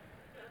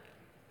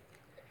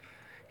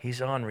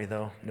 He's ornery,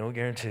 though. No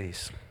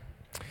guarantees.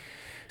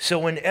 So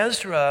when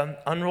Ezra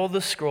unrolled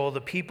the scroll,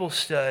 the people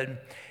stood.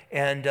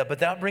 But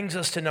that brings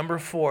us to number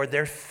 4,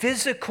 their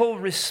physical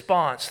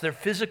response,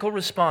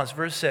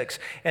 verse 6.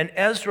 And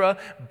Ezra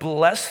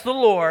blessed the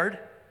Lord,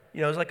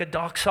 it was like a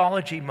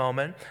doxology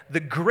moment, the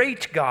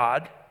great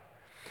God,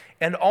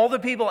 and all the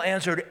people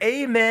answered,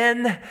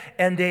 Amen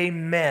and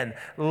Amen,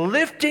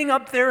 lifting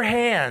up their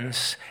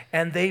hands,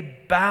 and they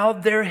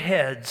bowed their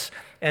heads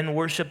and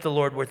worshiped the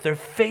Lord with their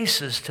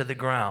faces to the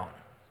ground.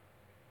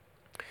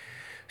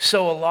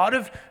 So a lot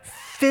of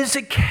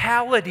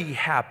physicality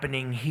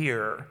happening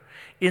here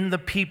in the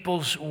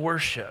people's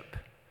worship.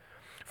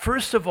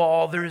 First of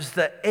all, there's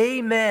the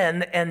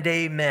amen and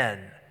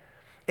amen.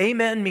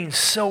 Amen means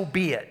so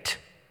be it.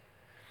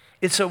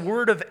 It's a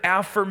word of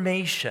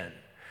affirmation.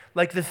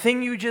 Like the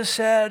thing you just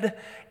said,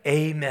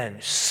 amen.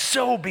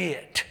 So be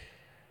it.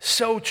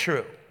 So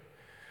true.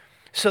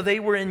 So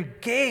they were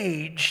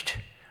engaged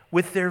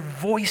with their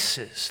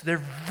voices. Their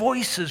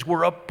voices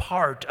were a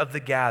part of the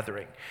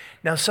gathering.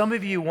 Now, some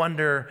of you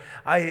wonder,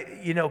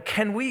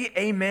 can we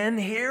amen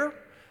here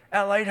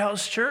at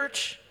Lighthouse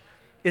Church?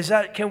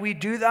 Can we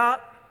do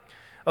that?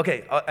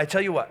 Okay, I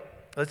tell you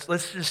what.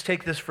 Let's just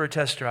take this for a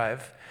test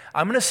drive.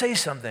 I'm going to say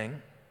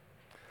something,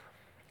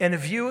 and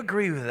if you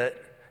agree with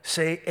it,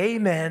 say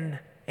amen,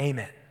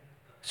 amen.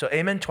 So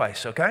amen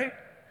twice, okay?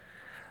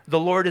 The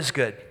Lord is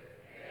good.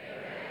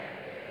 Amen.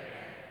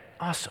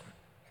 Awesome.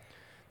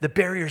 The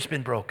barrier's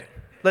been broken.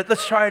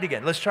 Let's try it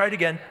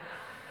again.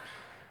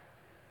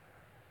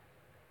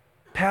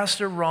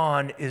 Pastor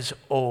Ron is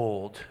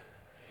old.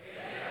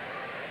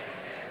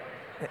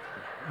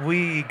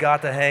 We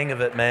got the hang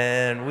of it,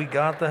 man. We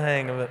got the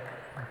hang of it.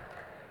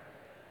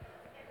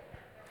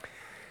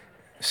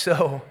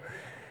 So,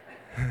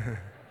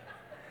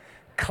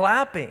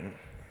 clapping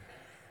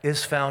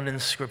is found in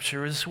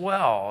Scripture as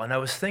well. And I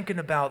was thinking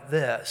about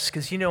this,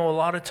 because, a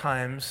lot of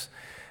times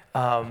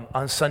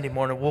on Sunday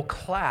morning, we'll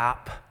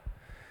clap,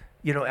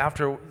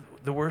 after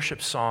the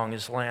worship song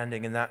is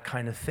landing and that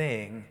kind of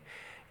thing.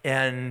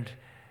 And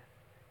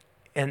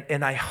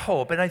I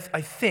hope, and I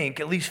think,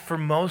 at least for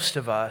most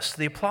of us,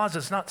 the applause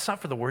it's not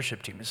for the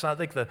worship team. It's not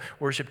like the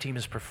worship team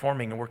is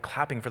performing and we're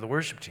clapping for the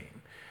worship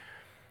team.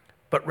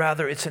 But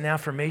rather, it's an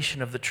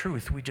affirmation of the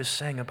truth we just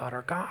sang about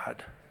our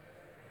God.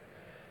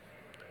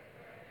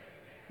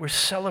 We're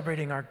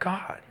celebrating our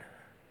God.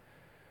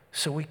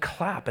 So we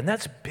clap, and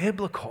that's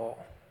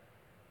biblical.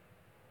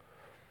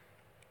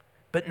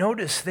 But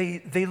notice,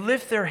 they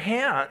lift their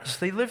hands.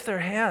 They lift their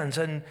hands,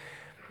 and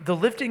the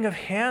lifting of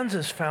hands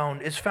is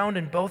found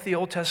in both the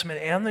Old Testament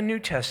and the New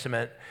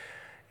Testament.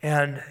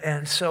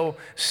 And so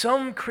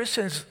some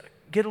Christians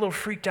get a little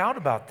freaked out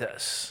about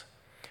this.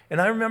 And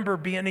I remember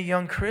being a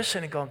young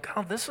Christian and going,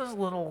 God, this is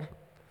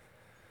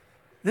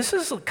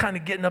kind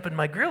of getting up in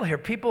my grill here.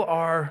 People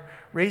are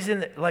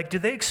raising, do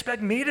they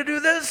expect me to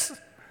do this?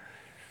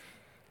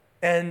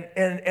 And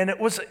there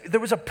was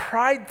a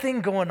pride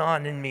thing going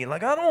on in me.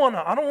 Like, I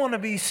don't want to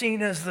be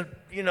seen as the,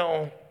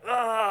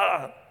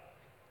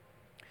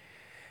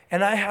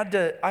 And I had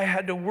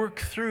to work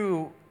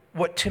through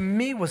what to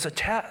me was a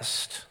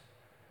test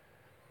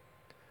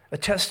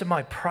of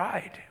my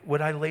pride.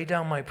 Would I lay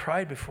down my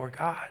pride before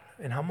God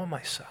and humble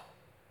myself?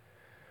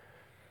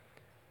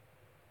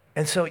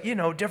 And so,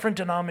 different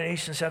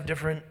denominations have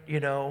different,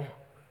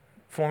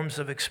 forms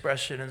of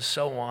expression and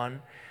so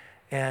on.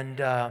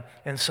 And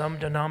some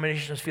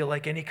denominations feel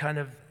like any kind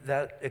of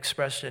that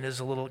expression is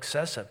a little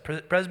excessive.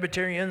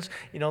 Presbyterians,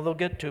 they'll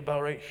get to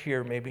about right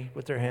here maybe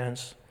with their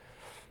hands.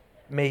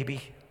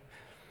 Maybe.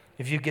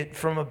 If you get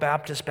from a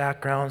Baptist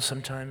background,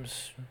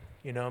 sometimes,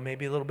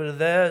 maybe a little bit of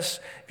this.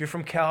 If you're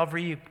from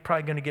Calvary, you're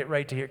probably going to get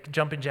right to here,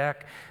 jumping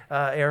jack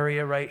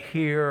area right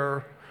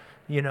here.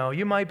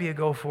 You might be a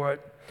go for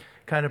it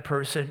kind of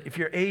person. If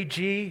you're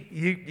AG,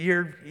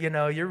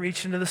 you're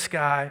reaching to the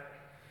sky.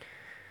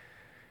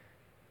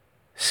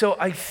 So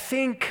I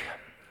think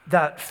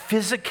that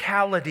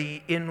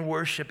physicality in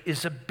worship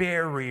is a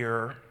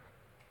barrier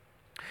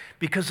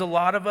because a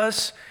lot of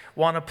us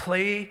want to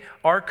play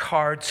our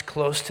cards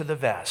close to the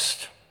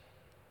vest.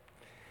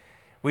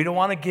 We don't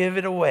want to give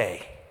it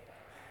away.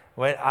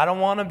 I don't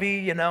want to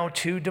be,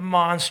 too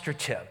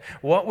demonstrative.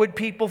 What would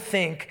people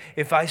think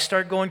if I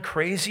start going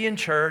crazy in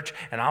church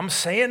and I'm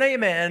saying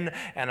amen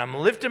and I'm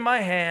lifting my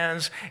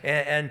hands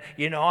and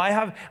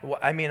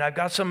I've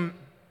got some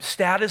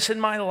status in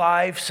my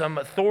life, some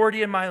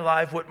authority in my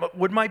life. What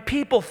would my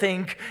people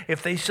think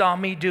if they saw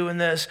me doing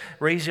this,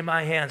 raising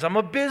my hands? I'm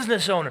a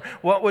business owner.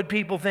 What would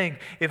people think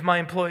if my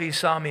employees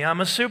saw me?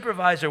 I'm a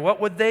supervisor. What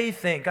would they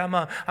think? I'm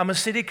a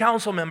city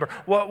council member.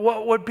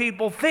 What would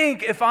people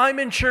think if I'm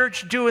in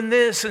church doing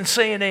this and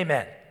saying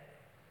amen?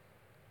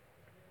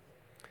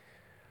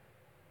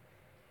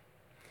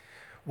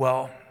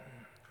 Well,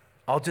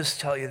 I'll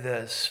just tell you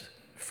this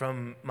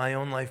from my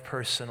own life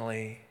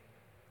personally.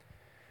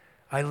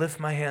 I lift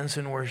my hands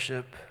in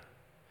worship,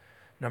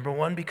 number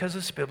one, because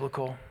it's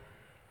biblical.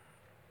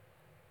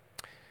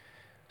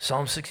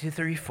 Psalm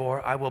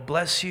 63:4, I will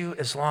bless you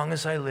as long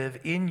as I live.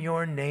 In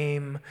your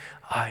name,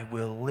 I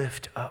will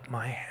lift up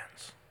my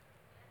hands.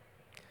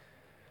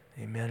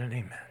 Amen and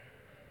amen.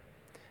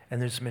 And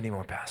there's many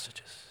more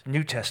passages.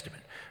 New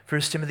Testament,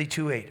 1 Timothy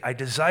 2:8, I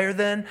desire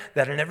then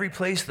that in every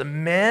place the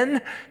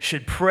men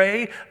should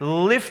pray,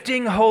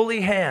 lifting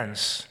holy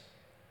hands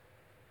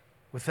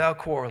without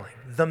quarreling.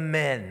 The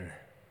men.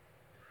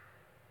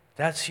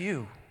 That's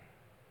you,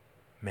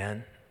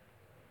 men.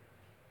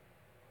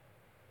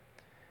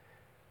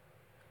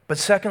 But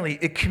secondly,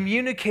 it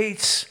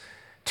communicates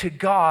to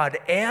God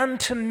and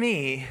to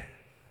me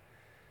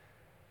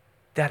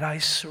that I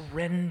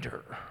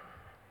surrender.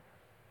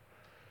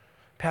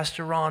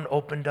 Pastor Ron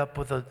opened up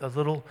with a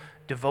little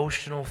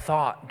devotional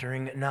thought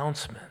during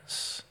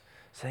announcements,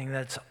 saying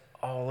that's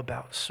all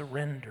about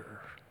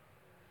surrender.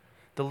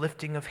 The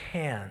lifting of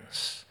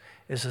hands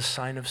is a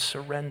sign of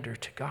surrender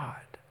to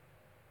God.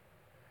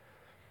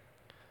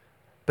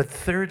 But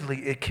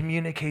thirdly, it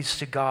communicates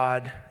to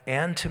God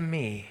and to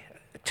me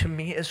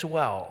as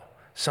well.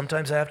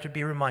 Sometimes I have to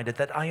be reminded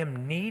that I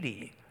am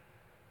needy.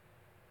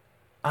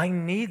 I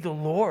need the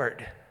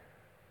Lord.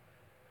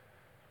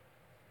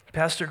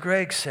 Pastor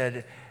Greg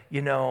said,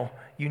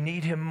 you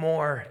need him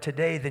more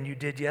today than you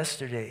did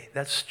yesterday.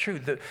 That's true.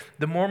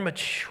 The more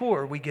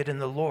mature we get in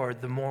the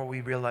Lord, the more we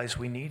realize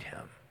we need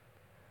him.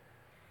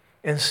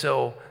 And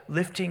so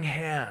lifting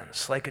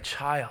hands like a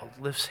child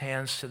lifts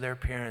hands to their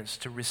parents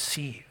to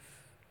receive.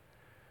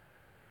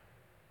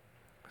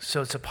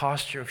 So it's a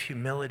posture of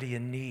humility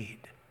and need.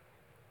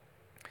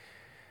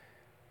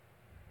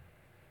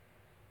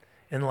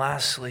 And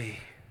lastly,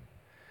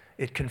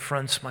 it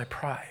confronts my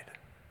pride.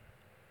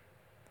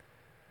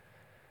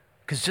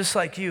 Because just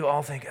like you,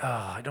 I'll think,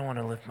 I don't want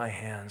to lift my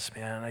hands,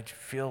 man. I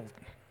feel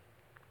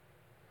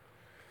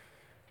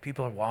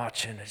people are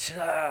watching.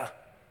 And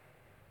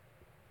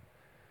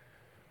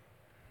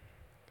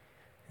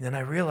then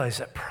I realize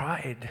that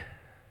pride.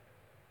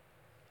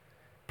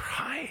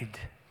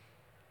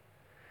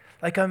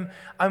 Like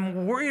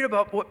I'm worried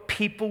about what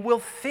people will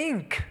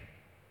think.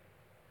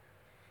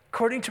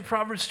 According to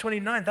Proverbs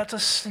 29, that's a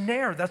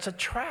snare, that's a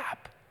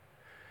trap.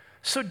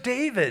 So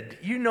David,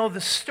 you know the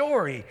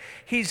story.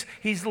 He's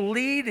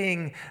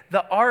leading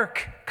the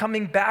ark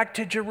coming back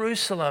to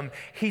Jerusalem.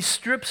 He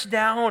strips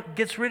down,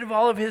 gets rid of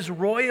all of his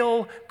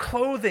royal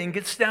clothing,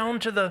 gets down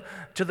to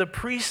the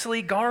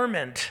priestly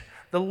garment,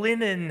 the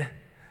linen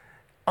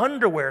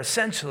underwear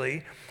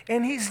essentially,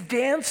 and he's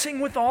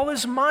dancing with all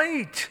his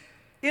might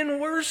in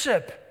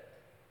worship.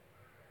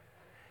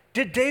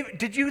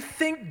 Did you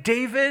think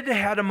David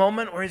had a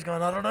moment where he's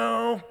going, I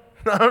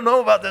don't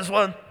know about this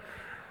one.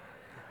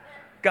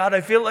 God,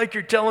 I feel like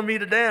you're telling me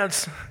to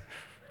dance,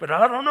 but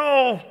I don't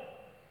know.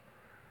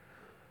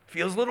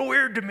 Feels a little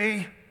weird to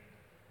me.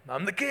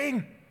 I'm the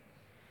king.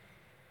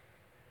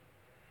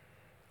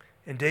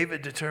 And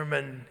David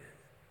determined,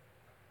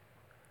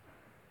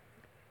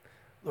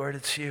 Lord,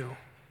 it's you.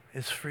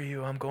 It's for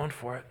you. I'm going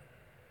for it.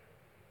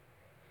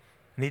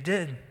 And he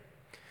did.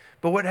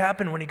 But what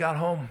happened when he got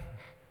home?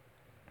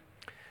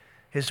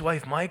 His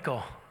wife,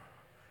 Michal,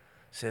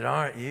 said,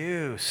 "Aren't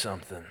you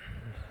something?"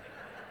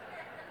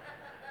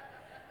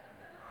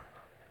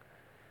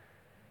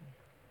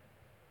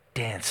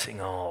 Dancing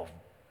all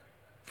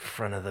in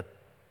front of the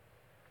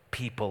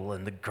people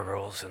and the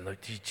girls and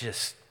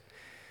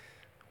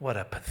what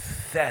a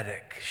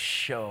pathetic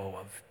show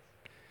of.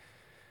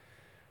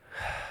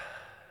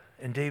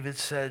 And David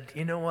said,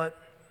 "You know what?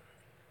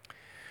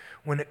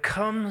 When it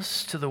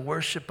comes to the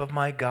worship of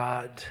my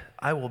God,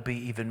 I will be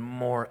even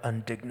more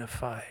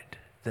undignified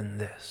than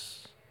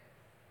this."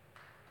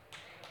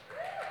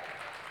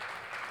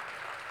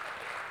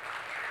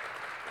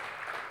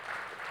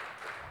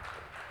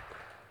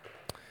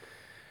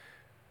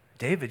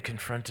 David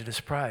confronted his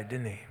pride,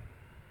 didn't he?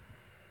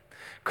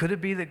 Could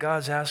it be that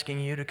God's asking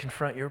you to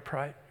confront your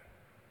pride?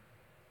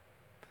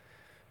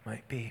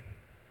 Might be.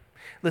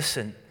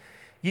 Listen,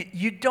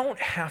 you don't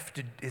have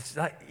to,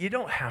 you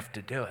don't have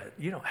to do it.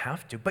 You don't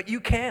have to, but you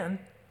can.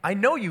 I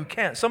know you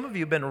can. Some of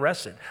you have been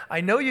arrested.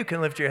 I know you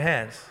can lift your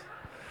hands.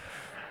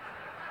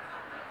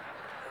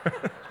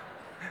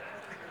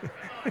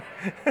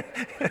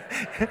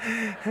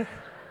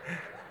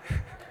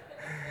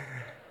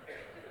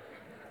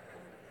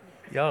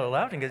 Y'all are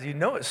laughing because you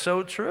know it's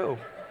so true.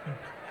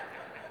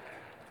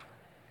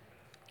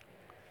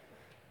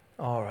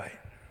 All right.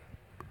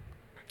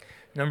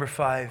 Number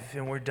 5,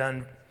 and we're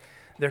done.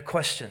 They're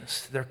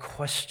questions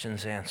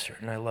answered.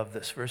 And I love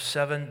this. Verse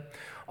 7,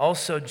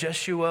 also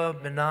Jeshua,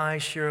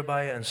 Benai,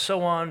 Sherebiah, and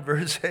so on.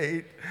 Verse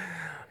 8,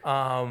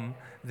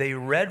 they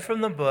read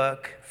from the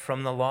book,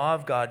 from the law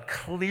of God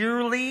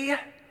clearly,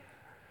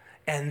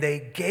 and they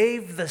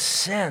gave the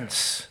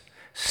sense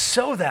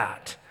so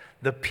that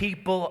the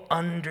people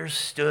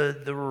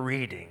understood the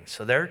reading.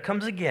 So there it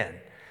comes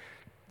again.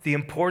 The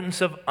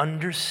importance of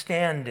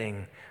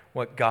understanding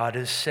what God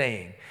is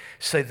saying.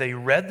 So they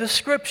read the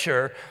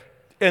scripture,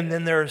 and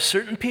then there are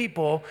certain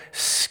people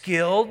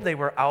skilled. They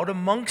were out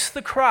amongst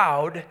the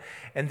crowd,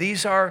 and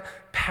these are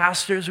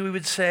pastors, we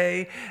would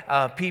say,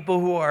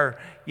 people who are,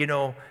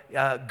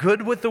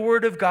 good with the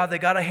word of God. They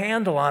got a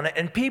handle on it,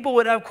 and people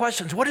would have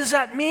questions. What does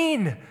that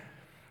mean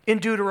in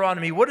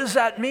Deuteronomy? What does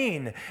that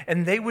mean?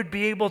 And they would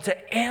be able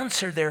to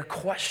answer their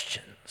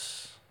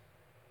questions.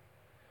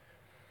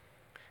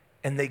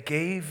 And they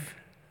gave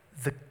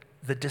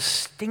the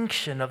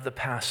distinction of the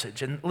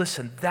passage. And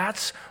listen,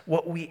 that's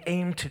what we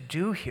aim to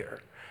do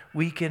here,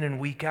 week in and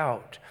week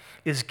out,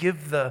 is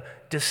give the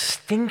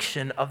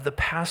distinction of the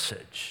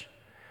passage.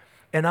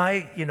 And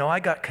I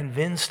got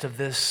convinced of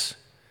this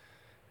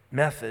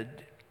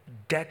method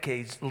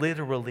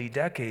literally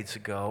decades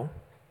ago,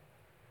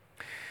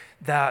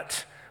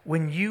 that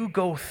when you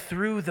go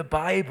through the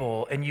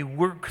Bible and you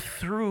work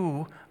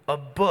through a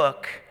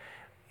book,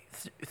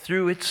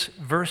 through its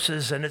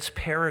verses and its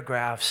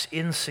paragraphs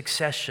in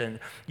succession,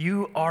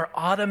 you are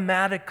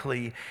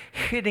automatically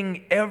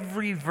hitting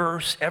every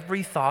verse,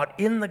 every thought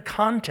in the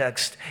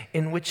context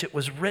in which it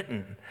was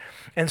written.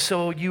 And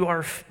so you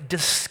are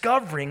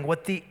discovering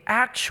what the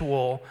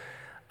actual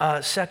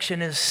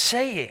section is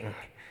saying,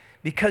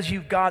 because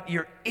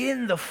you're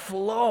in the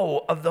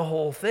flow of the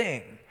whole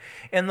thing.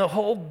 And the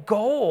whole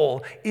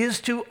goal is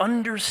to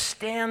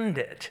understand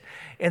it.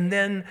 And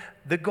then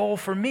the goal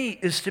for me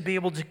is to be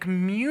able to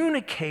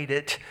communicate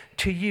it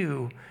to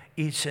you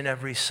each and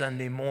every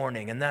Sunday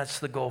morning. And that's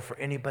the goal for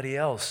anybody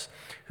else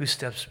who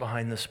steps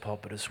behind this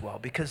pulpit as well,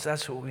 because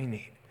that's what we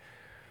need.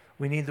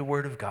 We need the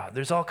Word of God.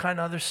 There's all kind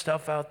of other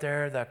stuff out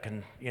there that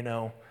can,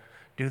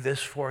 do this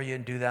for you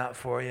and do that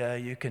for you.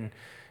 You can,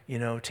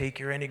 take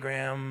your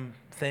Enneagram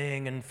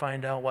thing and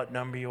find out what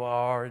number you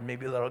are, and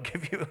maybe that'll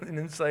give you an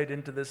insight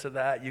into this or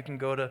that. You can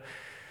go to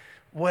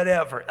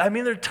whatever. I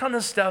mean, there's a ton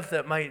of stuff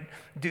that might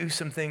do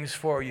some things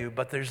for you,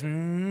 but there's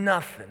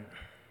nothing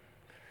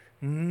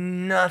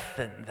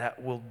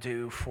that will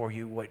do for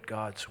you what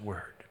God's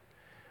Word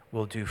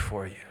will do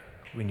for you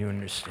when you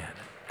understand it.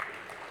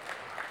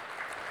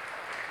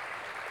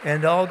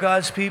 And all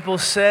God's people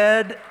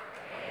said,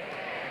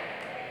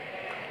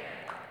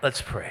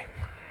 let's pray.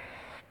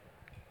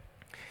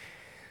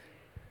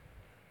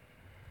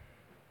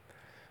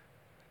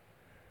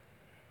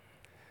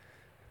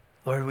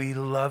 Lord, we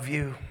love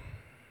you.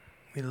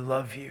 We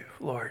love you,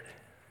 Lord.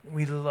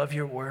 We love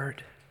your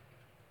word.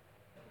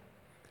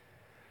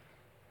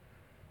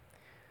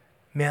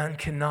 Man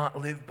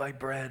cannot live by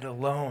bread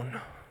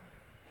alone,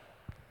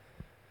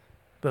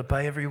 but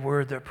by every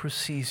word that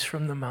proceeds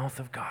from the mouth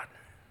of God.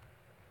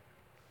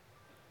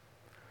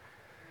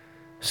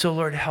 So,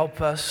 Lord, help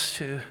us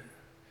to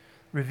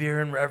revere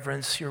and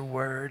reverence your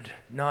word,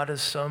 not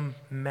as some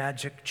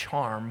magic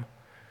charm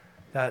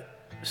that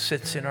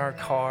sits in our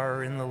car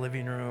or in the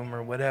living room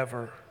or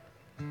whatever,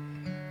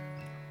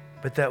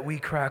 but that we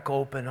crack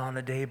open on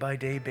a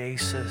day-by-day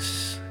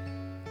basis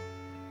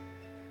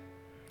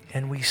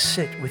and we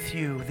sit with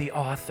you, the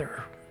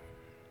author,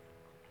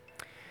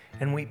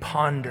 and we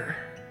ponder,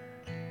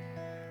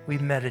 we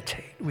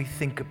meditate, we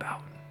think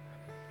about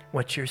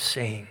what you're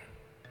saying.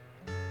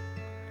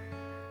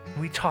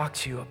 We talk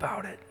to you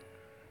about it.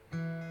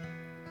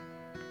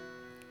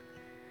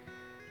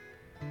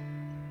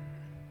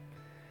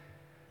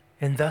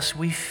 And thus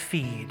we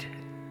feed.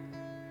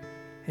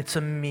 It's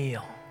a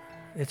meal.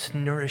 It's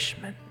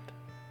nourishment.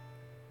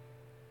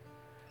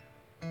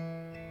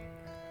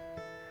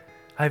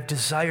 I've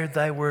desired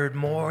thy word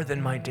more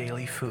than my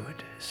daily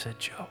food, said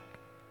Job.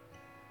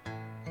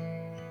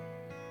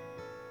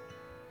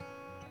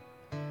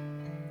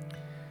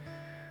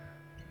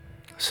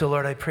 So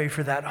Lord, I pray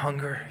for that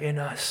hunger in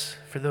us,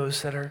 for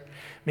those that are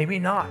maybe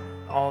not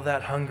all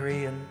that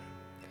hungry and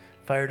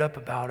fired up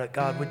about it.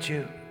 God, would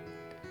you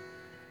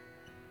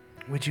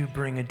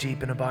bring a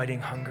deep and abiding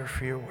hunger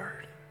for your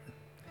word?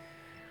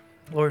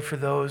 Lord, for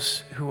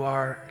those who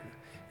are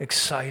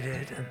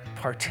excited and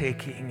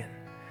partaking, and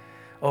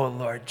oh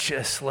Lord,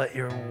 just let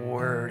your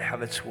word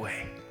have its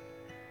way.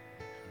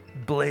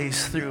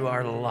 Blaze through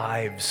our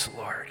lives,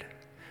 Lord.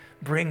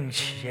 Bring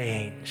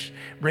change.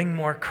 Bring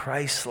more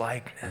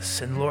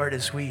Christ-likeness. And Lord,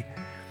 as we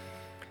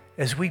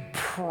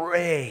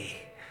pray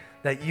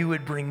that you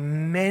would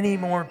bring many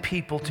more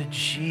people to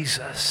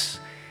Jesus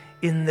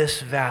in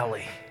this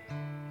valley,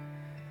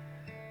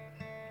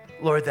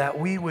 Lord, that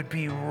we would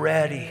be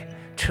ready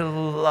to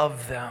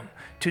love them,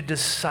 to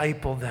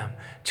disciple them,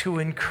 to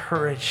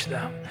encourage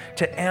them,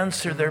 to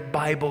answer their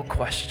Bible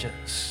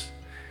questions,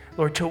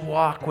 Lord, to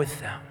walk with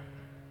them.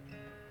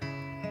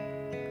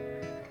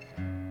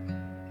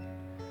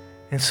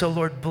 And so,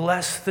 Lord,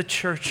 bless the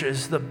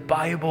churches, the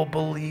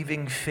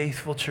Bible-believing,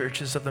 faithful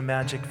churches of the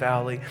Magic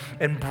Valley,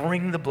 and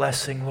bring the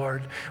blessing,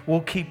 Lord.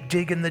 We'll keep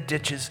digging the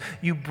ditches.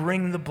 You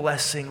bring the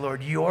blessing,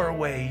 Lord, your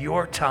way,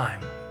 your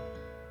time.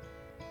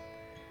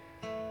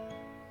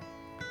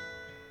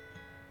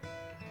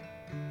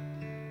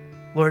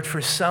 Lord,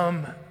 for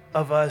some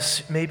of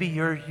us, maybe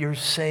you're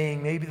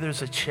saying, maybe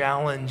there's a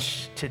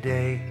challenge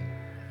today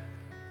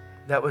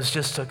that was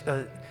just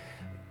a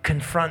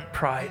confront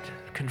pride,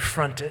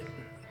 confront it.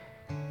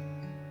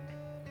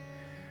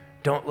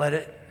 Don't let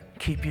it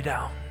keep you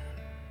down.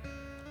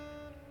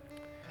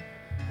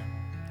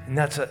 And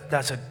that's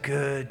a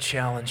good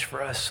challenge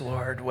for us,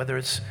 Lord, whether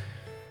it's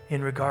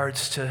in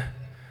regards to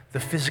the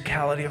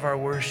physicality of our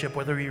worship,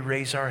 whether we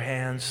raise our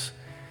hands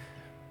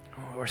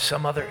or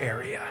some other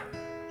area,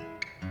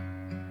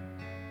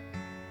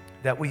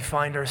 that we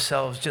find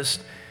ourselves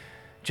just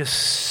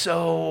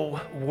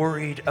so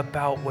worried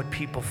about what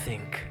people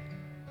think.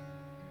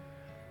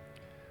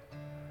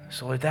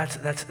 So Lord, that's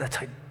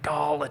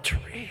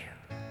idolatry.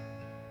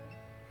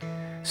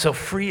 So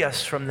free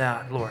us from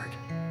that, Lord.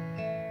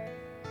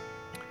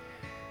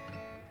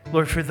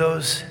 Lord, for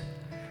those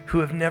who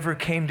have never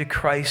came to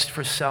Christ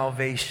for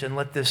salvation,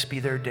 let this be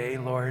their day,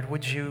 Lord.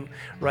 Would you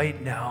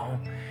right now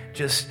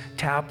just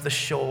tap the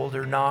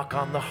shoulder, knock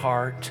on the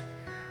heart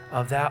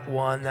of that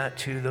one, that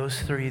two,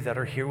 those three that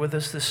are here with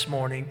us this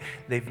morning.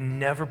 They've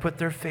never put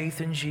their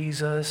faith in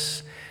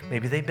Jesus.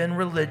 Maybe they've been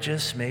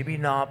religious, maybe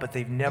not, but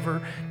they've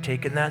never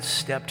taken that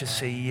step to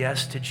say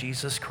yes to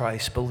Jesus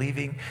Christ,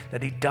 believing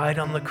that he died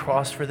on the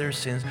cross for their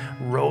sins,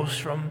 rose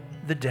from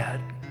the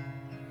dead,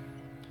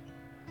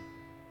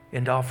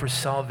 and offers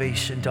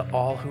salvation to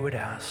all who would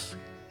ask.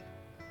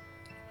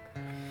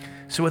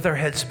 So with our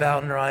heads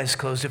bowed and our eyes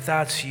closed, if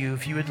that's you,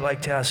 if you would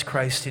like to ask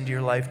Christ into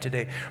your life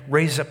today,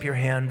 raise up your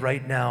hand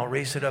right now.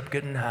 Raise it up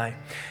good and high.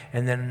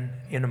 And then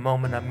in a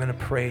moment, I'm going to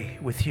pray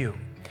with you.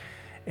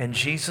 And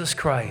Jesus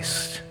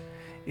Christ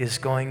is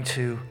going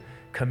to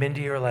come into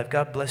your life.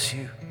 God bless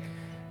you,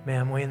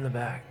 ma'am, way in the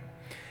back.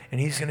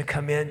 And he's going to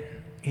come in.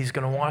 He's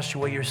going to wash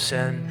away your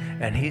sin.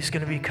 And he's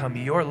going to become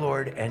your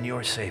Lord and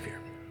your Savior.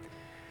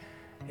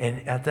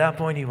 And at that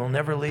point, he will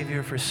never leave you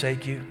or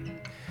forsake you.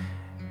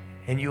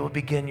 And you will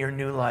begin your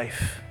new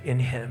life in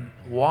him,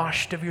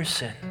 washed of your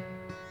sin.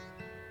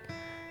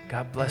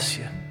 God bless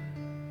you.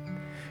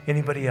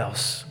 Anybody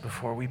else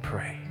before we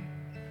pray?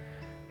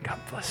 God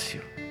bless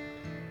you.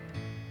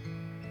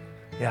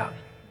 Yeah,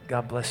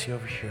 God bless you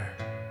over here.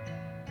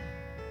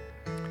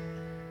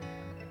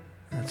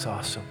 That's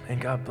awesome. And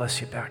God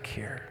bless you back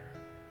here.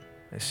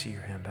 I see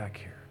your hand back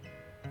here.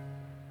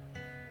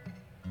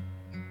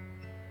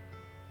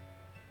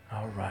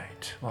 All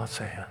right,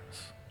 lots of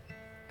hands.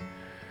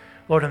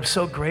 Lord, I'm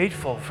so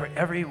grateful for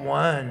every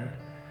one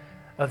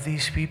of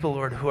these people,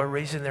 Lord, who are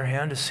raising their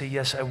hand to say,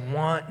 yes, I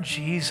want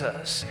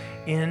Jesus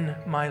in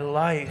my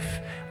life.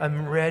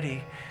 I'm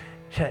ready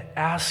to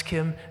ask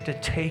him to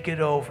take it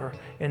over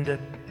and to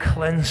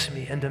cleanse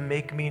me and to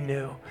make me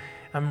new.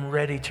 I'm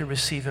ready to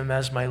receive him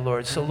as my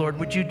Lord. So, Lord,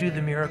 would you do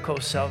the miracle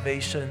of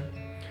salvation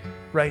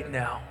right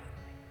now?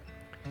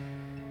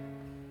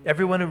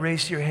 Everyone who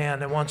raised your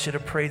hand, I want you to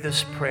pray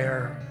this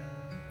prayer.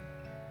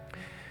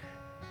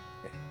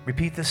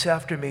 Repeat this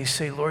after me.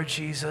 Say, Lord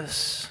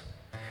Jesus,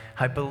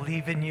 I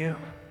believe in you,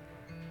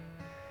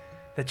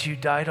 that you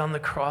died on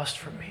the cross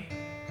for me.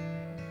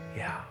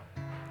 Yeah.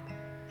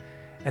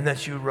 And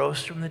that you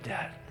rose from the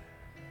dead.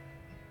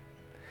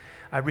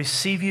 I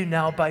receive you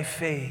now by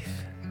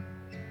faith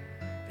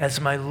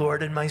as my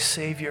Lord and my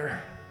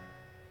Savior.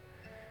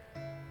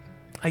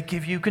 I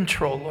give you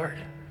control, Lord.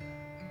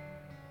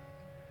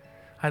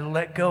 I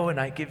let go and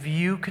I give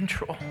you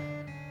control.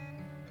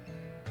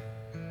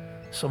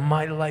 So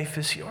my life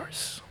is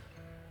yours.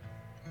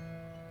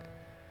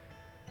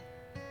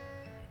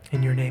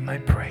 In your name I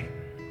pray.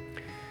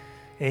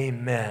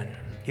 Amen.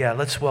 Yeah,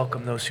 let's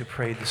welcome those who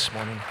prayed this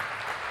morning.